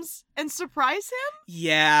Graham's and surprise him.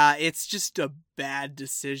 Yeah, it's just a bad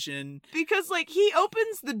decision. Because, like, he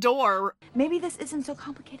opens the door. Maybe this isn't so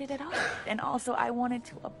complicated at all. And also, I wanted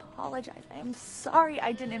to apologize. I am sorry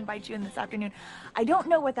I didn't invite you in this afternoon. I don't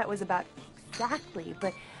know what that was about exactly,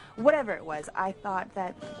 but whatever it was, I thought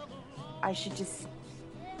that I should just...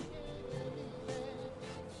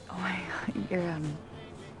 Oh my God, you're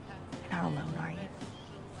not alone, are you?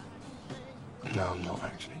 No, I'm not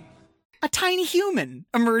actually. A tiny human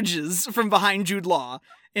emerges from behind Jude Law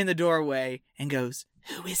in the doorway and goes,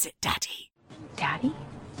 "Who is it, Daddy?" Daddy?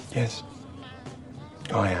 Yes.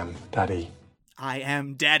 I am Daddy. I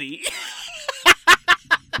am Daddy.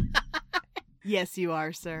 Yes, you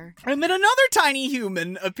are, sir. And then another tiny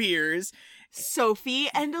human appears. Sophie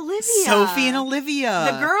and Olivia. Sophie and Olivia.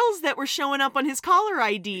 The girls that were showing up on his caller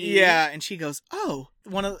ID. Yeah, and she goes, "Oh."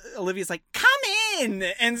 One of Olivia's like, "Come in."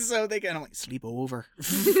 And so they kind of like, sleep over.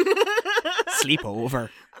 Sleep over.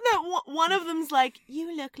 That one of them's like,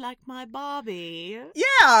 "You look like my Barbie." Yeah.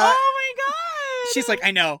 Oh my God. She's like, "I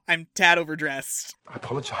know, I'm tad overdressed." I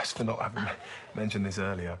apologise for not having mentioned this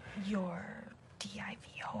earlier. You're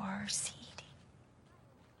D-I-V-O-R-C-E-D.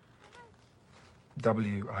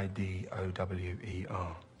 W-I-D-O-W-E-R.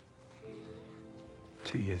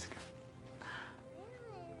 2 years ago.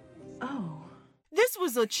 Oh. This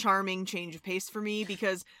was a charming change of pace for me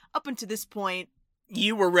because up until this point,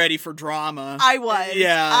 You were ready for drama. I was.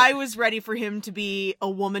 Yeah. I was ready for him to be a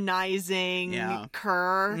womanizing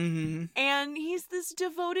cur. Mm-hmm. And he's this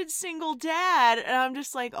devoted single dad. And I'm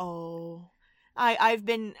just like, oh, I've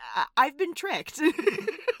been tricked.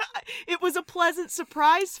 It was a pleasant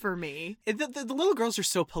surprise for me. The little girls are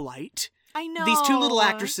so polite. I know. These two little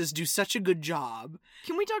actresses do such a good job.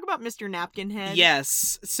 Can we talk about Mr. Napkinhead?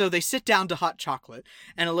 Yes. So they sit down to hot chocolate,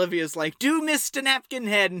 and Olivia's like, "Do Mr.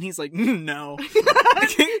 Napkinhead," and he's like, "No."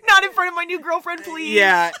 Not in front of my new girlfriend, please.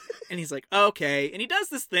 Yeah. And he's like, "Okay." And he does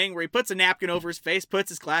this thing where he puts a napkin over his face, puts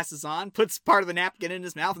his glasses on, puts part of the napkin in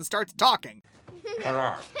his mouth, and starts talking.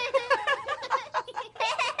 Hello.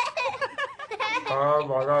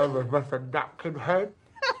 My name is Mr. Napkinhead.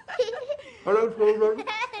 Hello, children.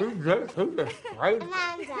 Who's this? Who's this? Right?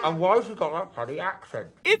 And why has he got that funny accent?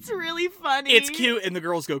 It's really funny. It's cute, and the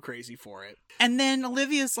girls go crazy for it. And then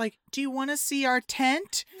Olivia's like, "Do you want to see our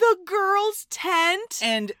tent?" The girls' tent?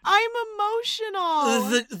 And I'm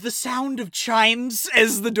emotional. The sound of chimes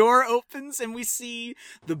as the door opens, and we see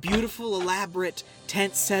the beautiful, elaborate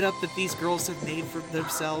tent setup that these girls have made for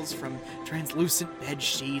themselves from translucent bed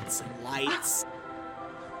sheets and lights.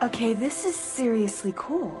 Okay, this is seriously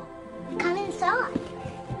cool. Come inside.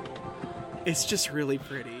 It's just really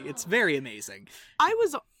pretty. It's very amazing.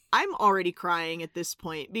 I'm already crying at this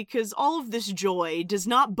point because all of this joy does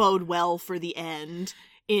not bode well for the end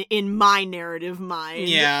in my narrative mind.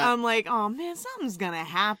 Yeah. I'm like, oh man, something's gonna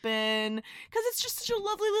happen. Because it's just such a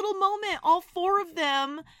lovely little moment. All four of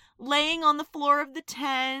them laying on the floor of the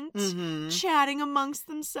tent, chatting amongst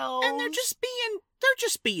themselves. And they're just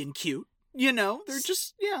being cute. You know, they're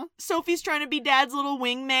just, yeah. Sophie's trying to be Dad's little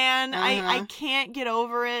wingman. I can't get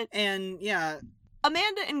over it. And, yeah.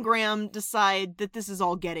 Amanda and Graham decide that this is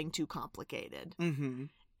all getting too complicated. Mm-hmm.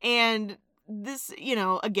 And this,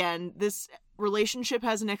 again, this relationship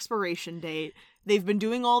has an expiration date. They've been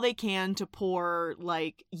doing all they can to pour,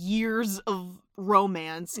 years of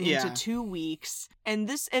romance into 2 weeks. And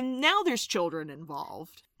now there's children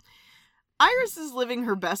involved. Iris is living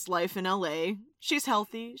her best life in LA. She's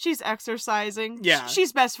healthy. She's exercising. Yeah.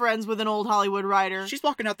 She's best friends with an old Hollywood writer. She's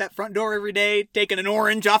walking out that front door every day, taking an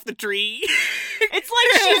orange off the tree. It's like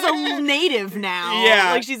she's a native now.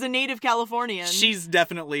 Yeah. Like she's a native Californian. She's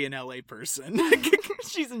definitely an LA person.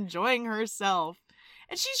 She's enjoying herself.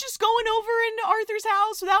 And she's just going over into Arthur's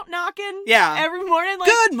house without knocking. Yeah. Every morning.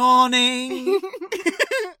 Good morning.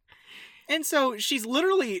 And so she's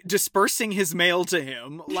literally dispersing his mail to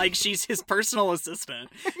him like she's his personal assistant.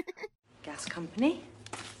 Gas company,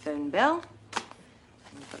 phone bill,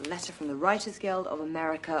 and a letter from the Writers Guild of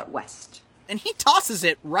America West. And he tosses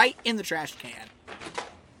it right in the trash can.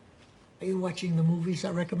 Are you watching the movies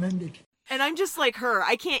I recommended? And I'm just like her.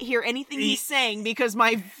 I can't hear anything he's saying because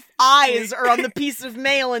my eyes are on the piece of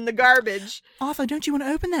mail in the garbage. Arthur, don't you want to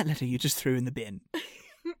open that letter you just threw in the bin?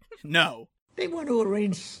 No. They want to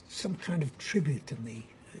arrange some kind of tribute to me.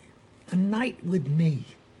 A night with me.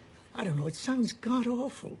 I don't know, it sounds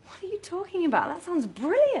god-awful. What are you talking about? That sounds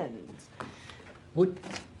brilliant.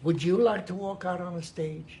 Would you like to walk out on a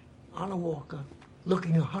stage, on a walker,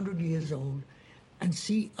 looking 100 years old, and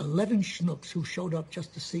see 11 schnooks who showed up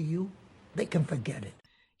just to see you? They can forget it.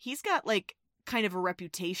 He's got, like, kind of a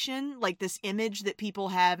reputation, like this image that people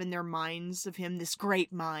have in their minds of him, this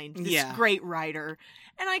great mind, this great writer.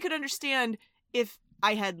 And I could understand if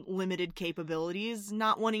I had limited capabilities,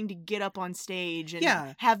 not wanting to get up on stage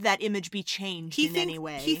and have that image be changed in any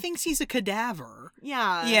way. He thinks he's a cadaver.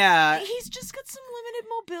 Yeah. Yeah. He's just got some limited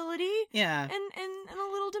mobility. Yeah. And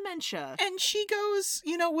a little dementia. And she goes,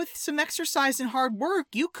 with some exercise and hard work,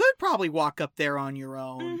 you could probably walk up there on your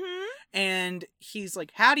own. Mm-hmm. And he's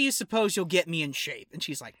like, how do you suppose you'll get me in shape? And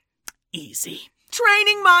she's like, easy.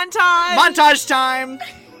 Training montage! Montage time!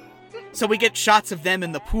 So we get shots of them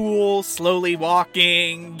in the pool, slowly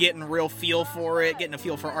walking, getting a real feel for it, getting a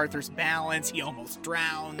feel for Arthur's balance. He almost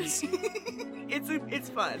drowns. It's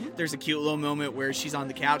fun. There's a cute little moment where she's on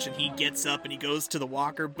the couch and he gets up and he goes to the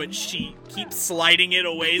walker, but she keeps sliding it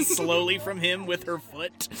away slowly from him with her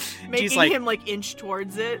foot. Making him, inch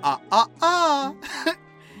towards it.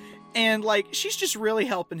 And, she's just really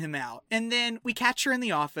helping him out. And then we catch her in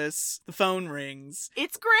the office. The phone rings.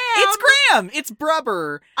 It's Graham! It's Graham! It's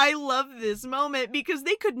Brubber. I love this moment because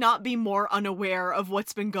they could not be more unaware of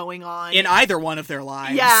what's been going on. In either one of their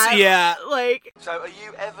lives. Yeah. Yeah. So, are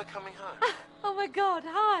you ever coming home? Oh my God,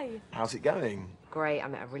 hi. How's it going? Great, I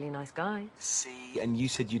met a really nice guy. See, and you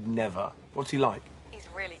said you'd never. What's he like? He's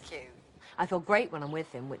really cute. I feel great when I'm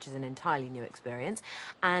with him, which is an entirely new experience.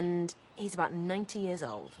 And he's about 90 years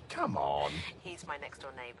old. Come on. He's my next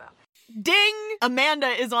door neighbor. Ding! Amanda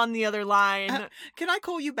is on the other line. Can I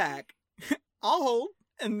call you back? I'll hold.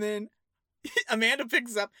 And then Amanda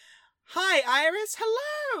picks up, hi, Iris,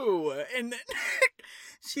 hello. And then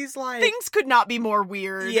she's like... Things could not be more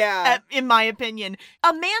weird. Yeah. In my opinion.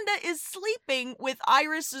 Amanda is sleeping with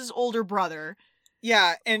Iris's older brother.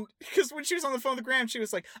 Yeah, and because when she was on the phone with Graham, she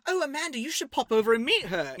was like, oh, Amanda, you should pop over and meet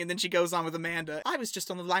her. And then she goes on with Amanda, I was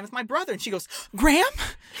just on the line with my brother. And she goes, Graham?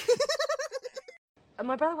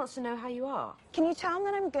 My brother wants to know how you are. Can you tell him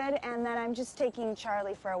that I'm good and that I'm just taking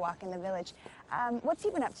Charlie for a walk in the village? What's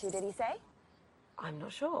he been up to, did he say? I'm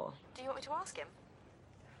not sure. Do you want me to ask him?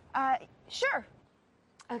 Sure.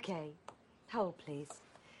 Okay. Hold, please.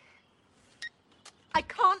 I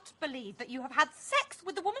can't believe that you have had sex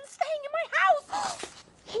with the woman staying in my house!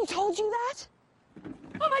 He told you that?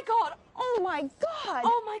 Oh my God! Oh my God!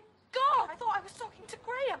 Oh my God! I thought I was talking to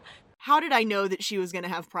Graham. How did I know that she was going to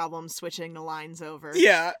have problems switching the lines over?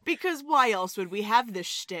 Yeah. Because why else would we have this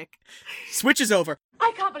shtick? Switches over.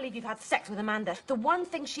 I can't believe you've had sex with Amanda. The one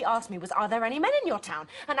thing she asked me was, are there any men in your town?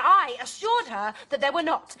 And I assured her that there were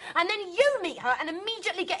not. And then you meet her and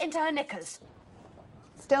immediately get into her knickers.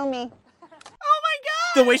 Still me. Oh my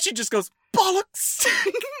God! The way she just goes, bollocks!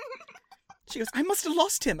 She goes, I must have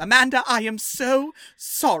lost him. Amanda, I am so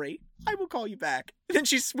sorry. I will call you back. Then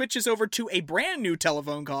she switches over to a brand new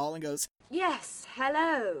telephone call and goes, Yes,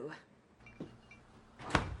 hello.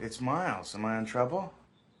 It's Miles. Am I in trouble?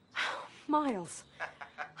 Miles.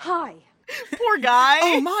 Hi. Poor guy.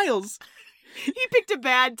 Oh, Miles. He picked a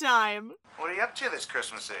bad time. What are you up to this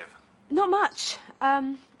Christmas Eve? Not much.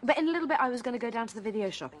 But in a little bit I was going to go down to the video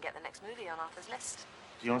shop and get the next movie on Arthur's list.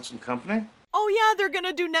 Do you want some company? Oh yeah, they're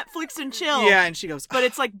gonna do Netflix and chill. Yeah, and she goes, but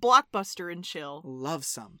it's like Blockbuster and chill. Love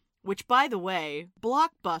some. Which, by the way,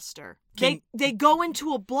 Blockbuster. They go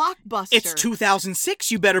into a Blockbuster. It's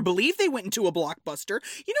 2006. You better believe they went into a Blockbuster.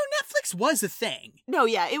 Netflix was a thing. No,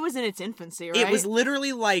 yeah, it was in its infancy, right? It was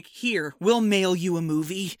literally like, here, we'll mail you a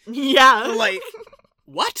movie. Yeah. Like,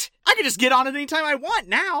 what? I can just get on it anytime I want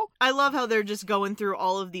now. I love how they're just going through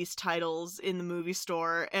all of these titles in the movie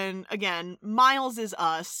store. And again, Miles is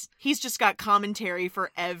us. He's just got commentary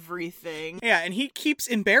for everything. Yeah, and he keeps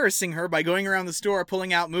embarrassing her by going around the store,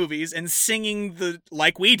 pulling out movies and singing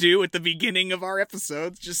like we do at the beginning of our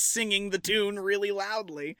episodes, just singing the tune really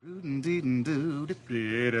loudly.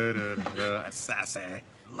 Sassy.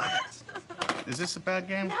 Love it. Is this a bad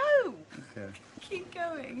game? No. Okay. Keep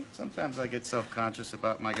going. Sometimes I get self-conscious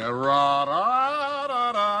about my go ra-da-da-da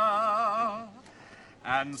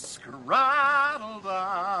and scraddle-da.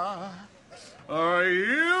 Are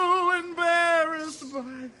you embarrassed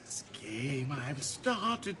by this game I've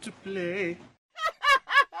started to play?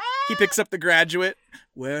 He picks up The Graduate.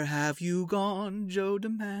 Where have you gone, Joe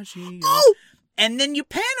DiMaggio? Oh! And then you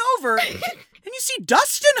pan over and you see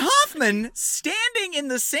Dustin Hoffman standing in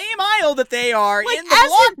the same aisle that they are in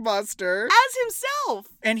the Blockbuster. As himself.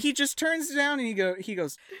 And he just turns down and he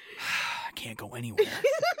goes, I can't go anywhere.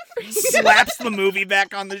 He slaps the movie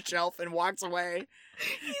back on the shelf and walks away.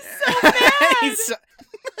 He's so mad.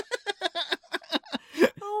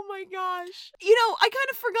 Oh my gosh. You know, I kind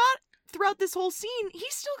of forgot throughout this whole scene,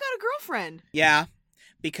 he's still got a girlfriend. Yeah,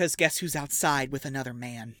 because guess who's outside with another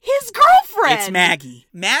man? His girlfriend! It's Maggie.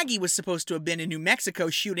 Maggie was supposed to have been in New Mexico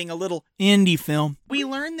shooting a little indie film. We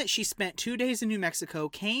learned that she spent 2 days in New Mexico,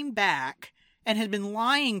 came back, and had been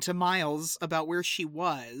lying to Miles about where she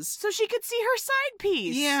was. So she could see her side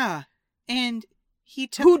piece. Yeah. And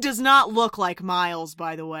who does not look like Miles,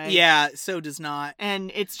 by the way. Yeah, so does not.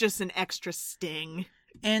 And it's just an extra sting.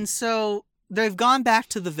 And so they've gone back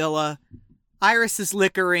to the villa. Iris is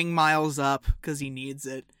liquoring Miles up because he needs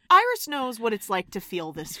it. Iris knows what it's like to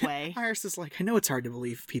feel this way. Iris is like, I know it's hard to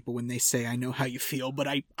believe people when they say I know how you feel, but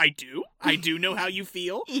I do. I do know how you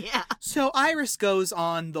feel. Yeah. So Iris goes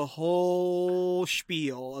on the whole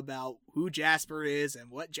spiel about who Jasper is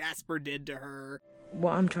and what Jasper did to her.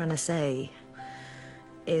 What I'm trying to say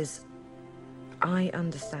is I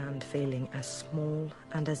understand feeling as small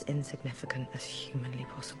and as insignificant as humanly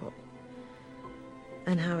possible.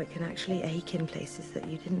 And how it can actually ache in places that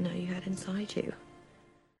you didn't know you had inside you.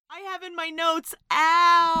 I have in my notes,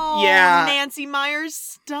 ow! Yeah. Nancy Myers,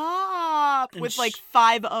 stop! And with like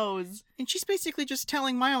 5 O's. And she's basically just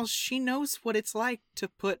telling Miles she knows what it's like to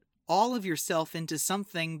put all of yourself into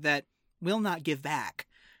something that will not give back.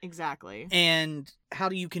 Exactly. And how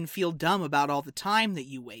you can feel dumb about all the time that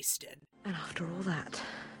you wasted. And after all that,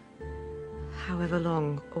 however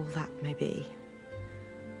long all that may be,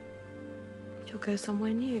 you'll go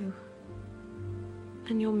somewhere new.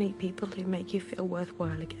 And you'll meet people who make you feel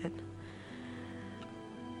worthwhile again.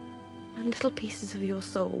 And little pieces of your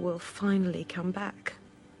soul will finally come back.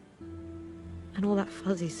 And all that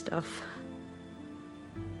fuzzy stuff,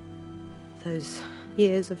 those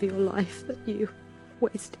years of your life that you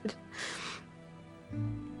wasted,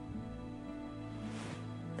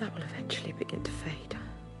 that will eventually begin to fade.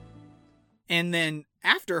 And then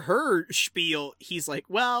after her spiel, he's like,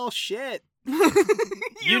 well, shit.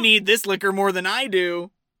 You need this liquor more than I do.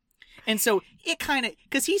 And so it kind of,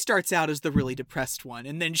 because he starts out as the really depressed one,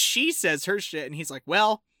 and then she says her shit, and he's like,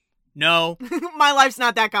 well, no. My life's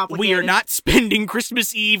not that complicated. We are not spending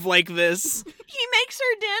Christmas Eve like this. He makes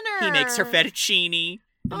her dinner. He makes her fettuccine,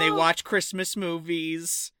 and they watch Christmas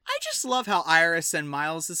movies. I just love how Iris and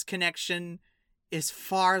Miles' connection is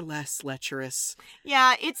far less lecherous.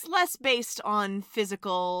 Yeah, it's less based on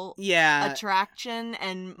physical attraction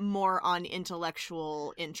and more on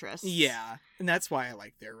intellectual interest. Yeah, and that's why I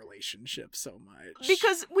like their relationship so much.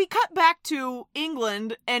 Because we cut back to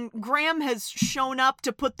England and Graham has shown up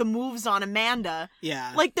to put the moves on Amanda.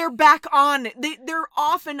 Yeah. Like they're back on. They're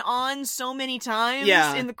off and on so many times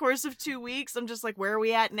in the course of 2 weeks. I'm just like, where are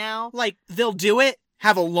we at now? Like, they'll do it,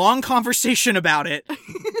 have a long conversation about it,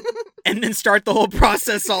 and then start the whole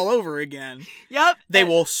process all over again. Yep. They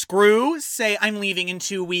will say, I'm leaving in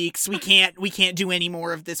 2 weeks. We can't do any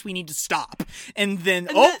more of this. We need to stop. And then,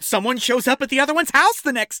 someone shows up at the other one's house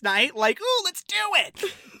the next night. Like, ooh, let's do it.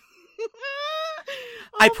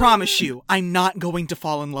 I promise you, I'm not going to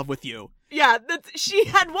fall in love with you. Yeah, she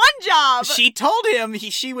had one job. She told him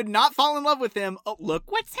she would not fall in love with him. Oh,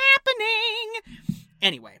 look what's happening.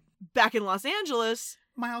 Anyway. Back in Los Angeles,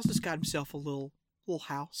 Miles has got himself a little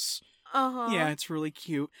house. Uh-huh. Yeah, it's really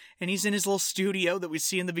cute. And he's in his little studio that we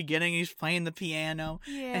see in the beginning. He's playing the piano.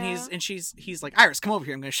 Yeah. And he's like, Iris, come over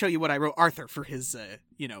here. I'm going to show you what I wrote Arthur for his,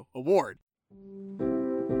 award.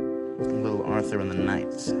 Little Arthur and the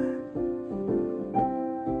Knights.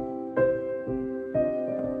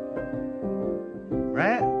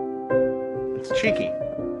 Right? It's cheeky.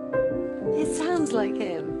 It sounds like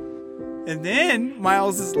him. And then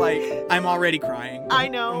Miles is like, I'm already crying. I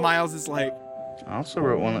know. And Miles is like, I also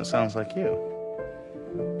wrote one that sounds like you.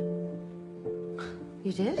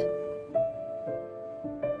 You did?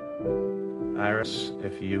 Iris,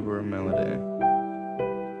 if you were a melody.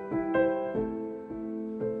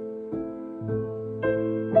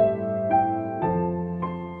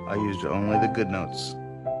 I used only the good notes.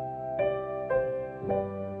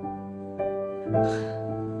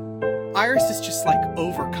 Iris is just like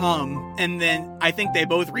overcome, and then I think they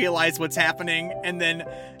both realize what's happening, and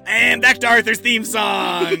back to Arthur's theme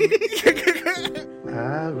song.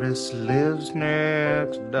 Iris lives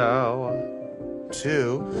next door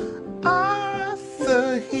to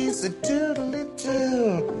Arthur. He's a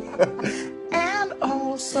doodly-doo. And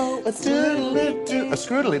old so a doodly-doo. A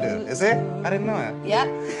scroodly-doo, is it? I didn't know it. Yeah.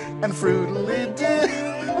 And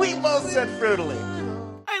fruitily-doo. We both said fruitily.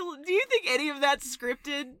 Do you think any of that's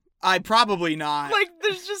scripted? I probably not. Like,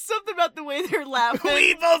 there's just something about the way they're laughing.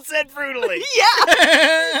 We both said fruitily.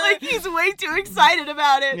 Yeah. Like, he's way too excited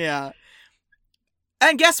about it. Yeah.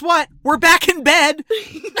 And guess what? We're back in bed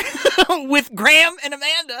with Graham and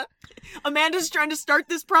Amanda. Amanda's trying to start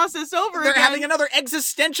this process over They're again. having another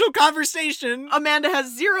existential conversation. Amanda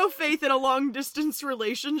has zero faith in a long-distance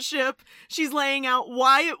relationship. She's laying out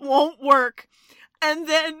why it won't work. And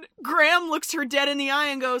then Graham looks her dead in the eye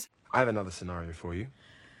and goes, I have another scenario for you.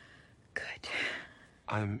 Good.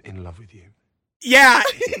 I'm in love with you. Yeah.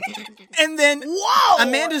 And then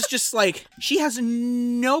Amanda's just like, she has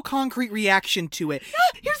no concrete reaction to it.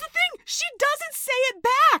 Here's the thing. She doesn't say it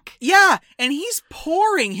back. Yeah. And he's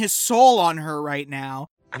pouring his soul on her right now.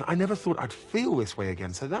 And I never thought I'd feel this way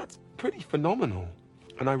again, so that's pretty phenomenal.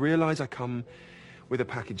 And I realize I come with a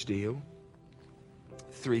package deal,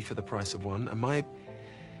 3 for the price of 1, and my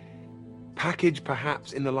package,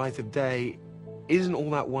 perhaps in the light of day, isn't all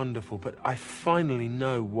that wonderful, but I finally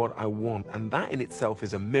know what I want, and that in itself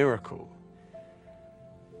is a miracle.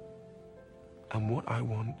 And what I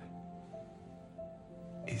want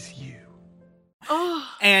is you.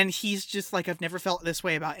 And he's just like, I've never felt this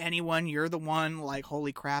way about anyone. You're the one. Like,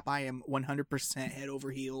 holy crap, I am 100% head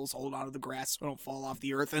over heels, hold on to the grass so I don't fall off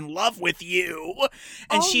the earth, in love with you.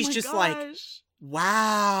 And she's just like,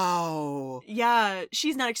 wow. Yeah,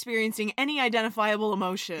 she's not experiencing any identifiable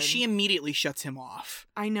emotion. She immediately shuts him off.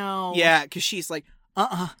 I know. Yeah, because she's like,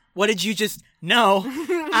 what did you just... No.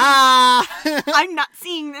 I'm not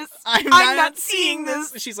seeing this. I'm not seeing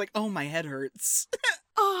this. She's like, oh, my head hurts.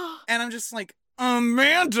 And I'm just like,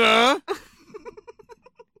 Amanda!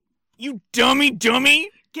 You dummy.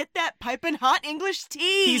 Get that piping hot English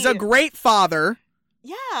tea. He's a great father.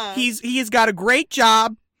 Yeah. He has got a great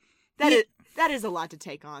job. That is a lot to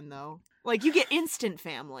take on, though. Like, you get instant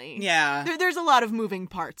family. Yeah. There's a lot of moving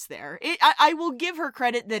parts there. I will give her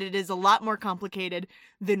credit that it is a lot more complicated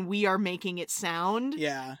than we are making it sound.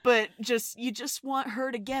 Yeah. But you just want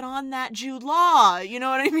her to get on that Jude Law. You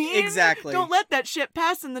know what I mean? Exactly. Don't let that shit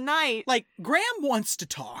pass in the night. Like, Graham wants to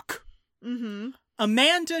talk. Mm-hmm.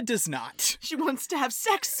 Amanda does not. She wants to have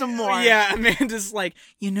sex some more. Yeah, Amanda's like,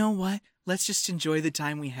 you know what? Let's just enjoy the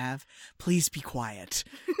time we have. Please be quiet.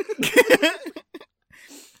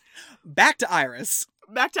 Back to Iris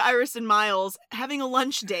and Miles having a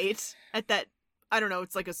lunch date at that, I don't know,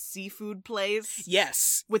 it's like a seafood place.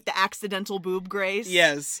 Yes. With the accidental boob grace.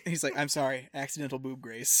 Yes. He's like, I'm sorry, accidental boob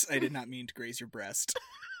grace. I did not mean to graze your breast.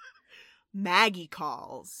 Maggie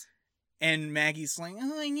calls. And Maggie's like,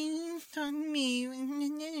 oh, I need you to talk to me.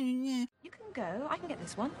 You can go. I can get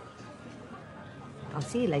this one. I'll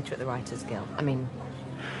see you later at the Writers Guild. I mean,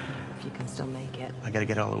 if you can still make it. I gotta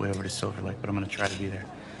get all the way over to Silver Lake, but I'm gonna try to be there.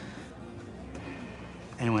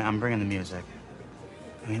 Anyway, I'm bringing the music.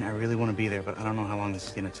 I mean, I really want to be there, but I don't know how long this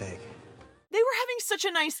is gonna take. They were having such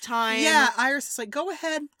a nice time. Yeah, Iris is like, go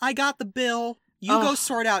ahead. I got the bill. You go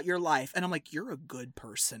sort out your life. And I'm like, you're a good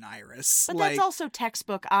person, Iris. But like, that's also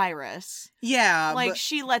textbook Iris. Yeah. Like,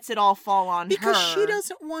 she lets it all fall on because her. she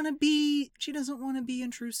doesn't want to be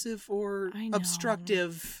intrusive or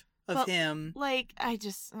obstructive of him. Like, I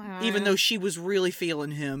just... even though she was really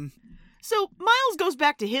feeling him. So, Miles goes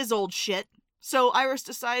back to his old shit. So, Iris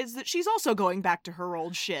decides that she's also going back to her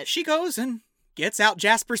old shit. She goes and gets out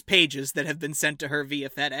Jasper's pages that have been sent to her via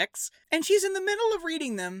FedEx, and she's in the middle of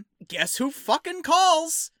reading them. Guess who fucking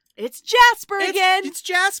calls? It's Jasper again! It's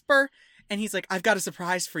Jasper! And he's like, I've got a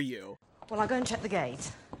surprise for you. Well, I'll go and check the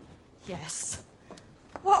gate. Yes.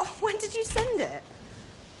 What? When did you send it?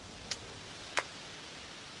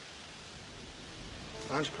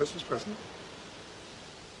 Nice Christmas present.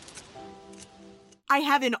 I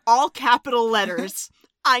have in all capital letters.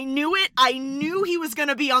 I knew it. I knew he was going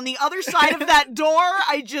to be on the other side of that door.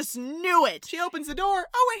 I just knew it. She opens the door.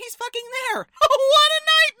 Oh, and he's fucking there. Oh, what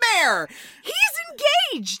a nightmare. He's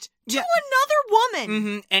engaged to another woman.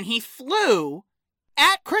 Mm-hmm. And he flew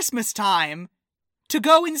at Christmas time to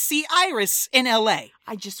go and see Iris in L.A.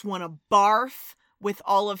 I just want to barf with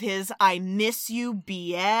all of his I miss you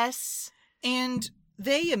BS. And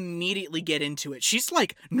they immediately get into it. She's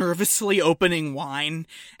like nervously opening wine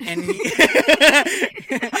and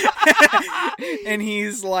and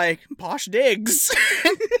he's like, posh digs.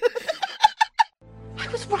 I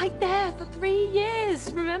was right there for 3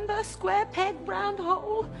 years. Remember? Square peg, round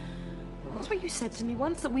hole. That's what you said to me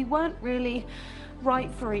once, that we weren't really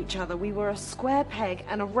right for each other. We were a square peg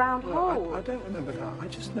and a round hole. I don't remember that. I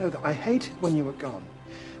just know that I hated when you were gone.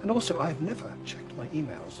 And also, I've never checked my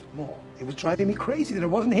emails more. It was driving me crazy that I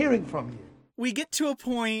wasn't hearing from you. We get to a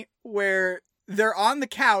point where they're on the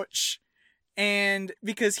couch, and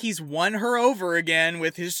because he's won her over again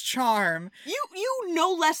with his charm. You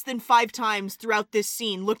no less than 5 times throughout this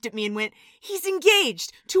scene looked at me and went, he's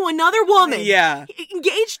engaged to another woman. Yeah.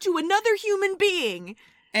 Engaged to another human being.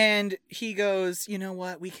 And he goes, you know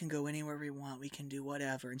what? We can go anywhere we want. We can do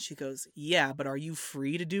whatever. And she goes, yeah, but are you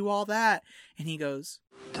free to do all that? And he goes,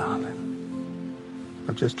 Darling,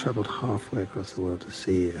 I've just traveled halfway across the world to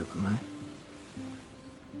see you, haven't I?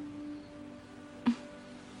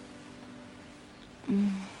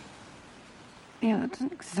 Yeah, that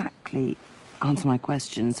doesn't exactly answer my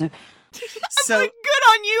question, so... So good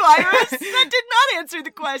on you, Iris. That did not answer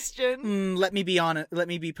the question. Let me be honest. Let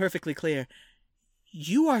me be perfectly clear.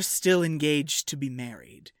 You are still engaged to be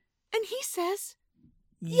married. And he says,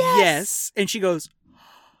 Yes. And she goes,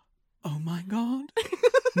 oh my God.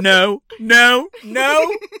 No. She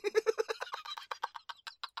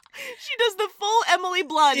does the full Emily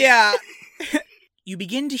Blunt. Yeah. You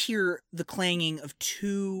begin to hear the clanging of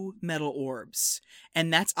 2 metal orbs,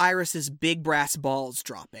 and that's Iris's big brass balls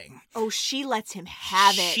dropping. Oh, she lets him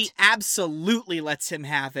have it. She absolutely lets him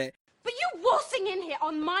have it. But you waltzing in here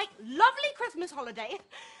on my lovely Christmas holiday and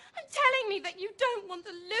telling me that you don't want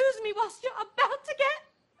to lose me whilst you're about to get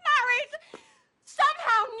married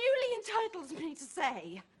somehow newly entitles me to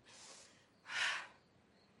say,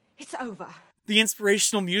 it's over. The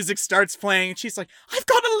inspirational music starts playing, and she's like, I've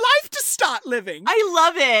got a life to start living. I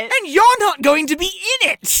love it. And you're not going to be in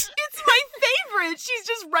it. It's my favorite. She's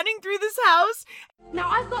just running through this house. Now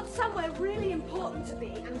I've got somewhere really important to be,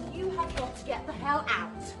 and you have got to get the hell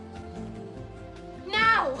out.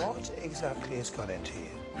 Now! What exactly has got into you?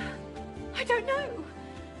 I don't know.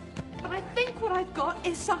 But I think what I've got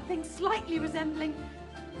is something slightly resembling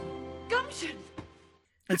gumption.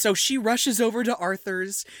 And so she rushes over to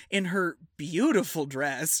Arthur's in her beautiful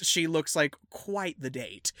dress. She looks like quite the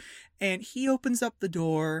date. And he opens up the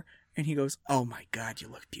door and he goes, oh my God, you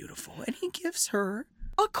look beautiful. And he gives her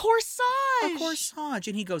a corsage. A corsage.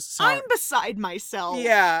 And he goes, sorry. I'm beside myself.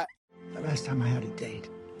 Yeah. The last time I had a date,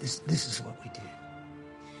 this is what we did.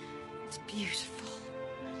 It's beautiful.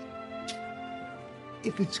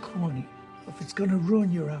 If it's corny, if it's gonna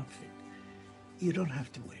ruin your outfit, you don't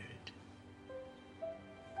have to wear it.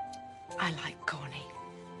 I like corny.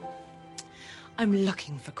 I'm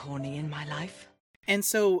looking for corny in my life. And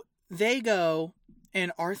so they go,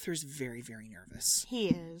 and Arthur's very, very nervous. He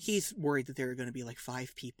is. He's worried that there are going to be like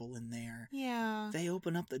 5 people in there. Yeah. They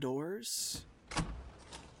open up the doors.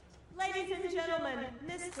 Ladies and gentlemen,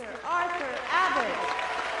 Mr. Arthur Abbott.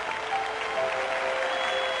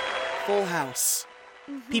 Full house.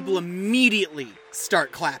 People immediately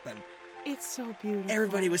start clapping. It's so beautiful.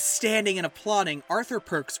 Everybody was standing and applauding. Arthur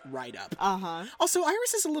perks right up. Uh-huh. Also,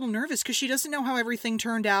 Iris is a little nervous because she doesn't know how everything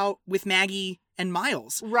turned out with Maggie and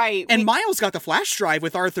Miles. Right. And Miles got the flash drive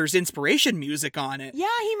with Arthur's inspiration music on it. Yeah,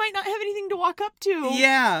 he might not have anything to walk up to.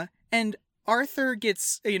 Yeah. And Arthur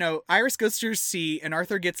gets, Iris goes to her seat and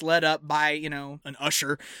Arthur gets led up by, an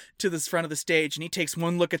usher to this front of the stage. And he takes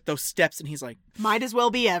one look at those steps and he's like, might as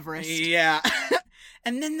well be Everest. Yeah.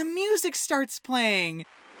 And then the music starts playing.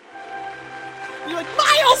 You're like,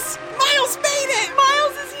 Miles! Miles made it!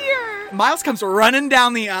 Miles is here! Miles comes running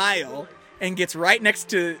down the aisle and gets right next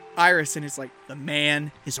to Iris and is like, the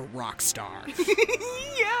man is a rock star.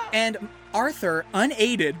 Yeah. And Arthur,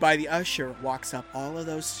 unaided by the usher, walks up all of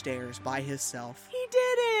those stairs by himself. He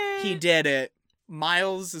did it! He did it.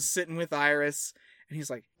 Miles is sitting with Iris and he's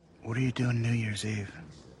like, what are you doing New Year's Eve?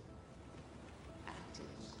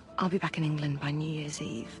 I'll be back in England by New Year's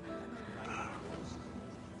Eve.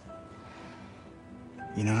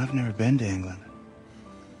 I've never been to England.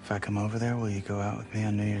 If I come over there, will you go out with me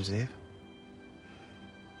on New Year's Eve?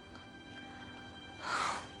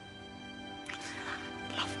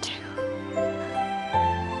 Love to.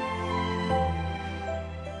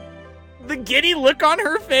 The giddy look on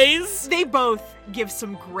her face. They both give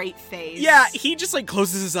some great face. Yeah, he just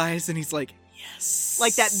closes his eyes and he's like, yes.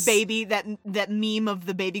 Like that baby, that meme of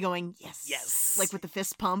the baby going, yes. Yes. Like with the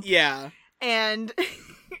fist pump. Yeah. And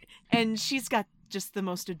she's got just the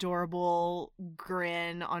most adorable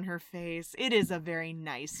grin on her face. It is a very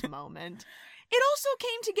nice moment. It also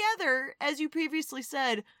came together, as you previously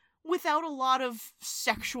said, without a lot of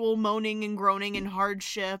sexual moaning and groaning and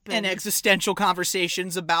hardship. And existential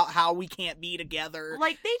conversations about how we can't be together.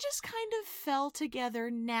 Like, they just kind of fell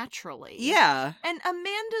together naturally. Yeah. And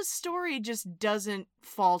Amanda's story just doesn't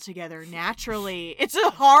fall together naturally. It's a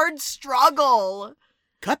hard struggle.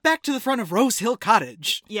 Cut back to the front of Rose Hill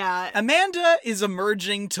Cottage. Yeah. Amanda is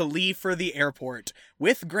emerging to leave for the airport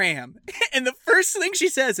with Graham. And the first thing she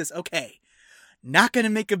says is, okay, not going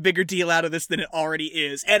to make a bigger deal out of this than it already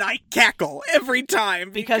is. And I cackle every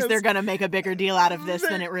time. Because they're going to make a bigger deal out of this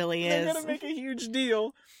than it really is. They're going to make a huge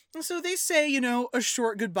deal. And so they say, a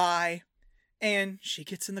short goodbye. And she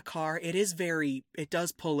gets in the car. It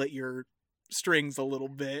does pull at your strings a little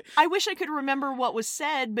bit. I wish I could remember what was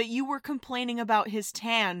said, but you were complaining about his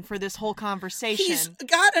tan for this whole conversation. He's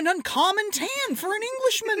got an uncommon tan for an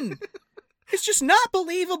Englishman. It's just not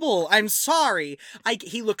believable. I'm sorry.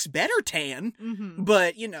 He looks better tan,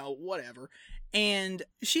 but, whatever. And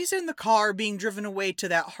she's in the car being driven away to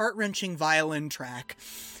that heart-wrenching violin track.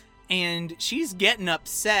 And she's getting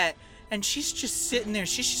upset, and she's just sitting there.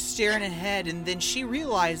 She's just staring ahead, and then she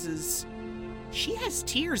realizes she has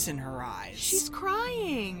tears in her eyes. She's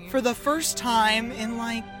crying. For the first time in,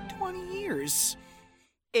 20 years.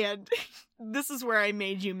 And this is where I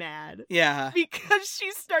made you mad. Yeah. Because she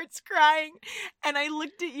starts crying, and I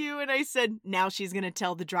looked at you and I said, now she's going to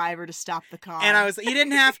tell the driver to stop the car. And I was like, you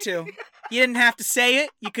didn't have to. You didn't have to say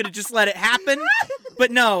it. You could have just let it happen.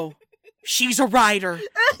 But no, she's a rider.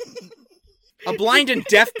 A blind and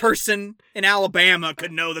deaf person in Alabama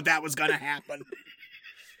could know that was going to happen.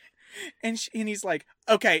 And he's like,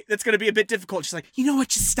 okay, that's going to be a bit difficult. She's like, you know what?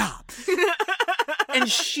 Just stop. And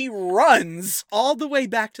she runs all the way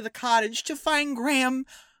back to the cottage to find Graham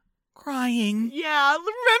crying. Yeah, remember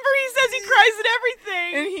he says he cries at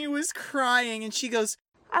everything. And he was crying, and she goes,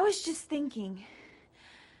 I was just thinking,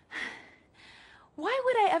 why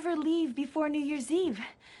would I ever leave before New Year's Eve?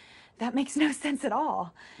 That makes no sense at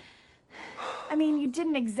all. I mean, you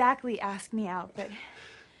didn't exactly ask me out, but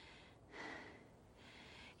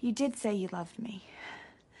you did say you loved me.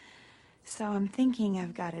 So I'm thinking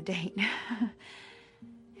I've got a date.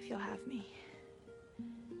 If you'll have me.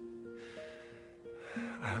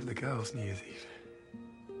 I have the girls New Year's Eve.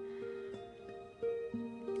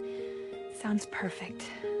 Sounds perfect.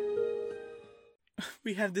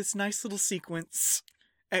 We have this nice little sequence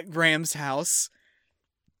at Graham's house.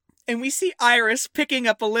 And we see Iris picking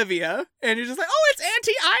up Olivia. And you're just like, oh, it's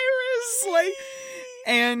Auntie Iris!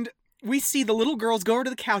 And we see the little girls go over to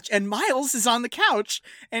the couch. And Miles is on the couch.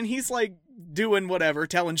 And he's doing whatever,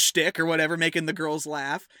 telling shtick or whatever, making the girls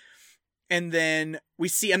laugh. And then we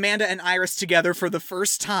see Amanda and Iris together for the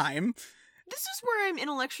first time. This is where I'm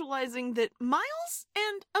intellectualizing that Miles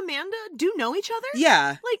and Amanda do know each other.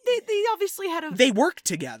 Yeah. They obviously had They work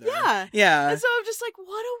together. Yeah. Yeah. And so I'm just like,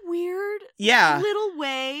 what a weird little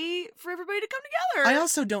way for everybody to come together. I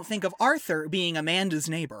also don't think of Arthur being Amanda's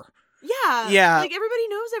neighbor. Yeah. Yeah. Everybody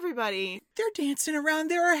knows everybody. They're dancing around.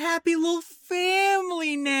 They're a happy little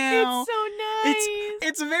family now. It's so nice.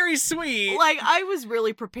 It's very sweet. I was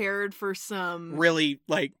really prepared for some really,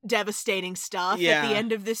 devastating stuff at the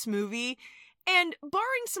end of this movie. And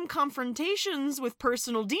barring some confrontations with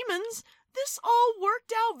personal demons, this all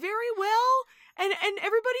worked out very well, and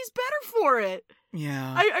everybody's better for it.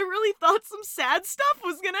 Yeah. I really thought some sad stuff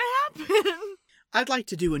was gonna happen. I'd like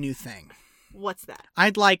to do a new thing. What's that?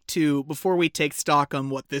 I'd like to, before we take stock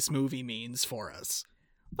on what this movie means for us,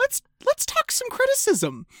 let's talk some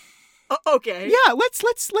criticism. Okay. Yeah,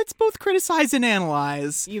 let's both criticize and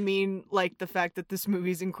analyze. You mean the fact that this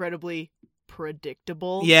movie's incredibly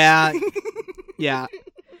predictable? Yeah. Yeah.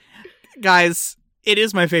 Guys, it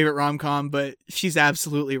is my favorite rom-com, but she's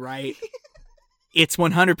absolutely right. It's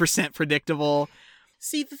 100% predictable.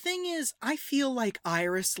 See, the thing is, I feel like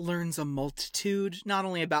Iris learns a multitude, not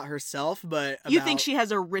only about herself, but about... You think she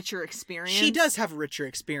has a richer experience? She does have a richer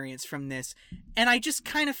experience from this. And I just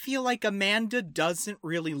kind of feel like Amanda doesn't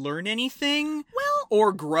really learn anything. Well...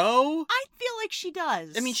 Or grow. I feel like she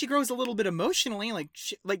does. I mean, she grows a little bit emotionally.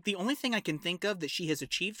 The only thing I can think of that she has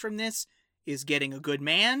achieved from this is getting a good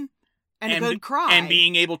man. And a good cry. And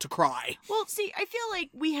being able to cry. Well, see, I feel like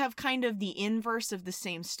we have kind of the inverse of the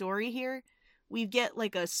same story here. We get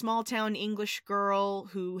a small town English girl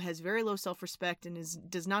who has very low self-respect and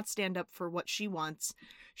does not stand up for what she wants.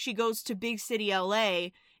 She goes to big city LA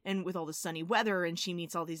and with all the sunny weather, and she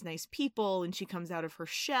meets all these nice people, and she comes out of her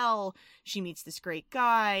shell. She meets this great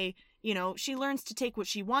guy. She learns to take what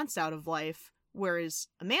she wants out of life, whereas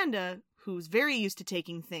Amanda, who's very used to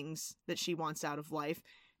taking things that she wants out of life,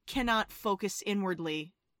 cannot focus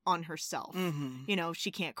inwardly on herself. Mm-hmm. She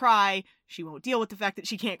can't cry. She won't deal with the fact that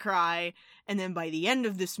she can't cry. And then by the end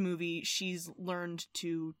of this movie, she's learned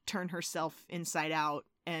to turn herself inside out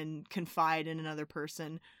and confide in another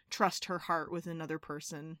person, trust her heart with another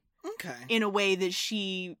person. Okay. In a way that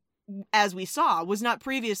she, as we saw, was not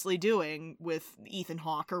previously doing with Ethan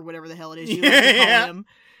Hawke or whatever the hell it is you like to call him.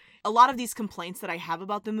 A lot of these complaints that I have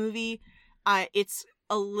about the movie, it's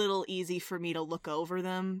a little easy for me to look over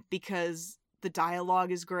them because the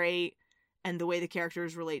dialogue is great and the way the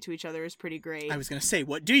characters relate to each other is pretty great. I was going to say,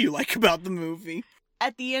 what do you like about the movie?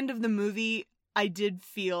 At the end of the movie, I did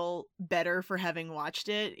feel better for having watched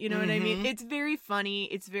it. You know what I mean? It's very funny.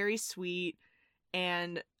 It's very sweet.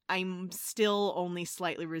 And I'm still only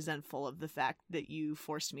slightly resentful of the fact that you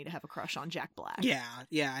forced me to have a crush on Jack Black.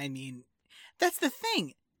 Yeah. I mean, that's the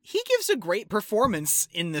thing. He gives a great performance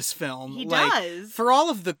in this film. He does. For all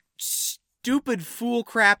of the stupid fool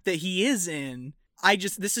crap that he is in,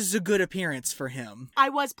 this is a good appearance for him. I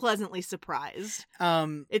was pleasantly surprised.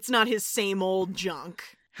 It's not his same old junk.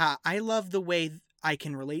 I love the way I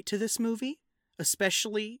can relate to this movie,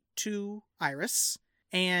 especially to Iris.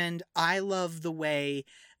 And I love the way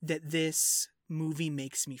that this movie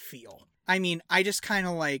makes me feel. I mean, I just kind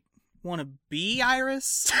of want to be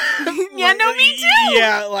Iris. Yeah, no, me too.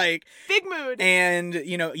 Yeah, big mood. And,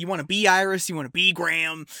 you want to be Iris, you want to be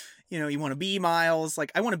Graham, you want to be Miles.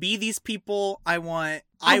 I want to be these people. I want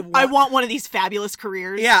one of these fabulous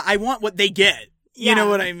careers. Yeah, I want what they get. Yeah. You know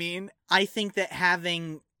what I mean? I think that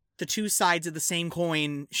having the two sides of the same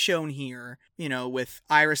coin shown here, with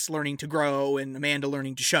Iris learning to grow and Amanda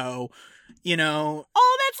learning to show,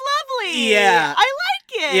 Oh, that's lovely. Yeah. I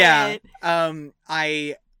like it. Yeah.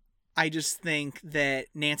 I just think that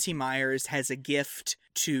Nancy Meyers has a gift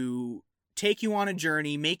to take you on a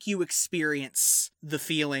journey, make you experience the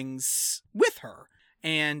feelings with her.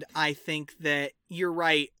 And I think that you're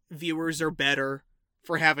right. Viewers are better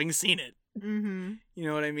for having seen it. Mm-hmm. You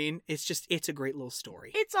know what I mean? It's a great little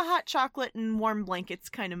story. It's a hot chocolate and warm blankets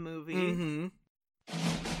kind of movie. Mm-hmm.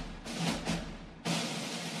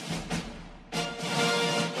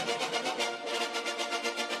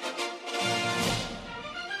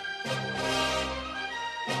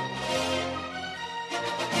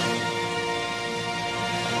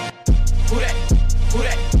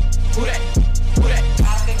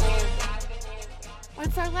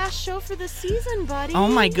 It's our last show for the season, buddy. Oh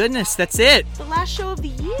my goodness, that's it. The last show of the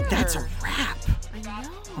year. That's a wrap. I know.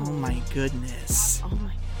 Oh my goodness. Oh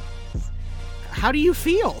my goodness. How do you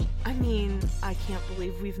feel? I mean, I can't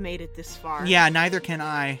believe we've made it this far. Yeah, neither can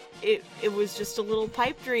I. It was just a little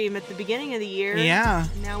pipe dream at the beginning of the year. Yeah.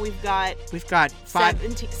 And now we've got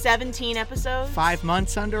 17 episodes. 5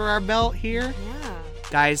 months under our belt here. Yeah.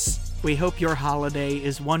 Guys, we hope your holiday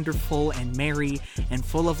is wonderful and merry and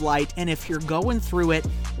full of light. And if you're going through it,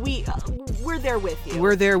 we're there with you.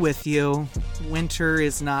 We're there with you. Winter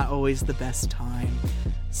is not always the best time,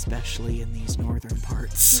 especially in these northern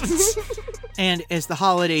parts. And as the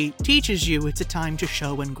holiday teaches you, it's a time to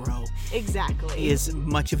show and grow. Exactly. As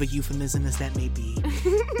much of a euphemism as that may be.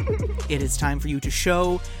 It is time for you to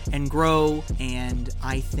show and grow, and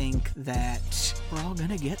I think that we're all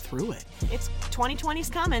gonna get through it. It's 2020's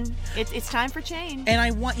coming. It's time for change. And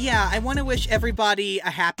I want to wish everybody a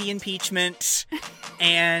happy impeachment.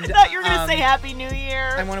 And I thought you were gonna say Happy New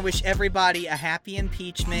Year. I want to wish everybody a happy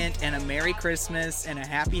impeachment and a Merry Christmas and a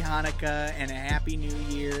Happy Hanukkah and a Happy New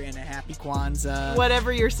Year and a Happy Kwanzaa.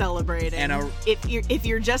 Whatever you're celebrating. And if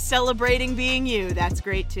you're just celebrating being you, that's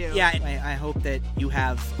great too. Yeah, I hope that you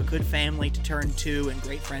have a good family to turn to and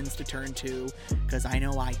great friends to turn to, because I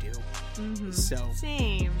know I do. Mm-hmm. So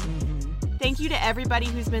same. Mm-hmm. Thank you to everybody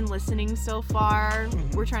who's been listening so far.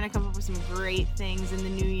 Mm-hmm. We're trying to come up with some great things in the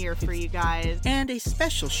new year for you guys. And a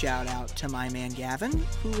special shout out to my man Gavin,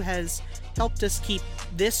 who has helped us keep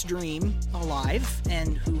this dream alive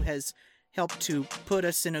and who has helped to put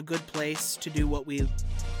us in a good place to do what we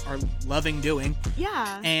are loving doing.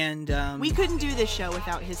 Yeah. And we couldn't do this show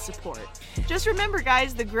without his support. Just remember,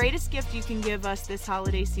 guys, the greatest gift you can give us this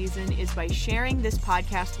holiday season is by sharing this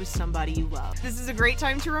podcast with somebody you love. This is a great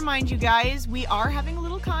time to remind you guys, we are having a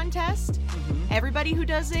little contest. Mm-hmm. Everybody who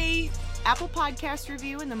does a Apple Podcast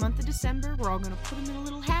review in the month of December, we're all going to put them in a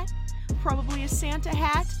little hat, probably a Santa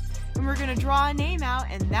hat. And we're going to draw a name out,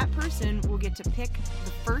 and that person will get to pick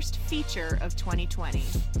the first feature of 2020.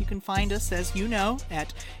 You can find us, as you know,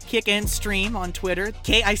 at Kick and Stream on Twitter,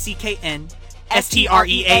 KICKN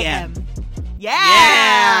STREAM.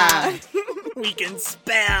 Yeah! We can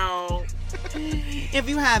spell. If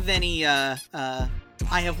you have any, I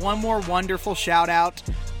have one more wonderful shout out.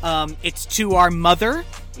 It's to our mother.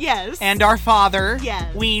 Yes. And our father.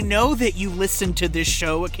 Yes. We know that you listen to this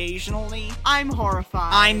show occasionally. I'm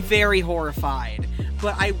horrified. I'm very horrified.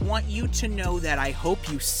 But I want you to know that I hope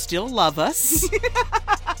you still love us.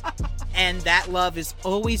 And that love is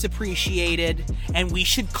always appreciated. And we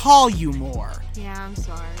should call you more. Yeah, I'm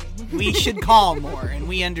sorry. We should call more, and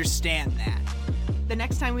we understand that. the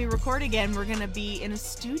next time we record again, we're going to be in a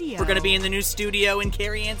studio. We're going to be in the new studio in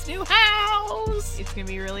Carrie Ann's new house. It's going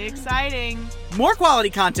to be really exciting. More quality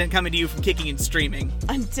content coming to you from Kicking and Streaming.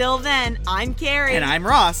 Until then, I'm Carrie. And I'm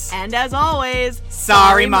Ross. And as always,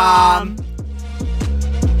 sorry, Mom. Gossip news,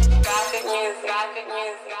 gossip news, gossip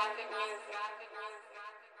news, gossip news.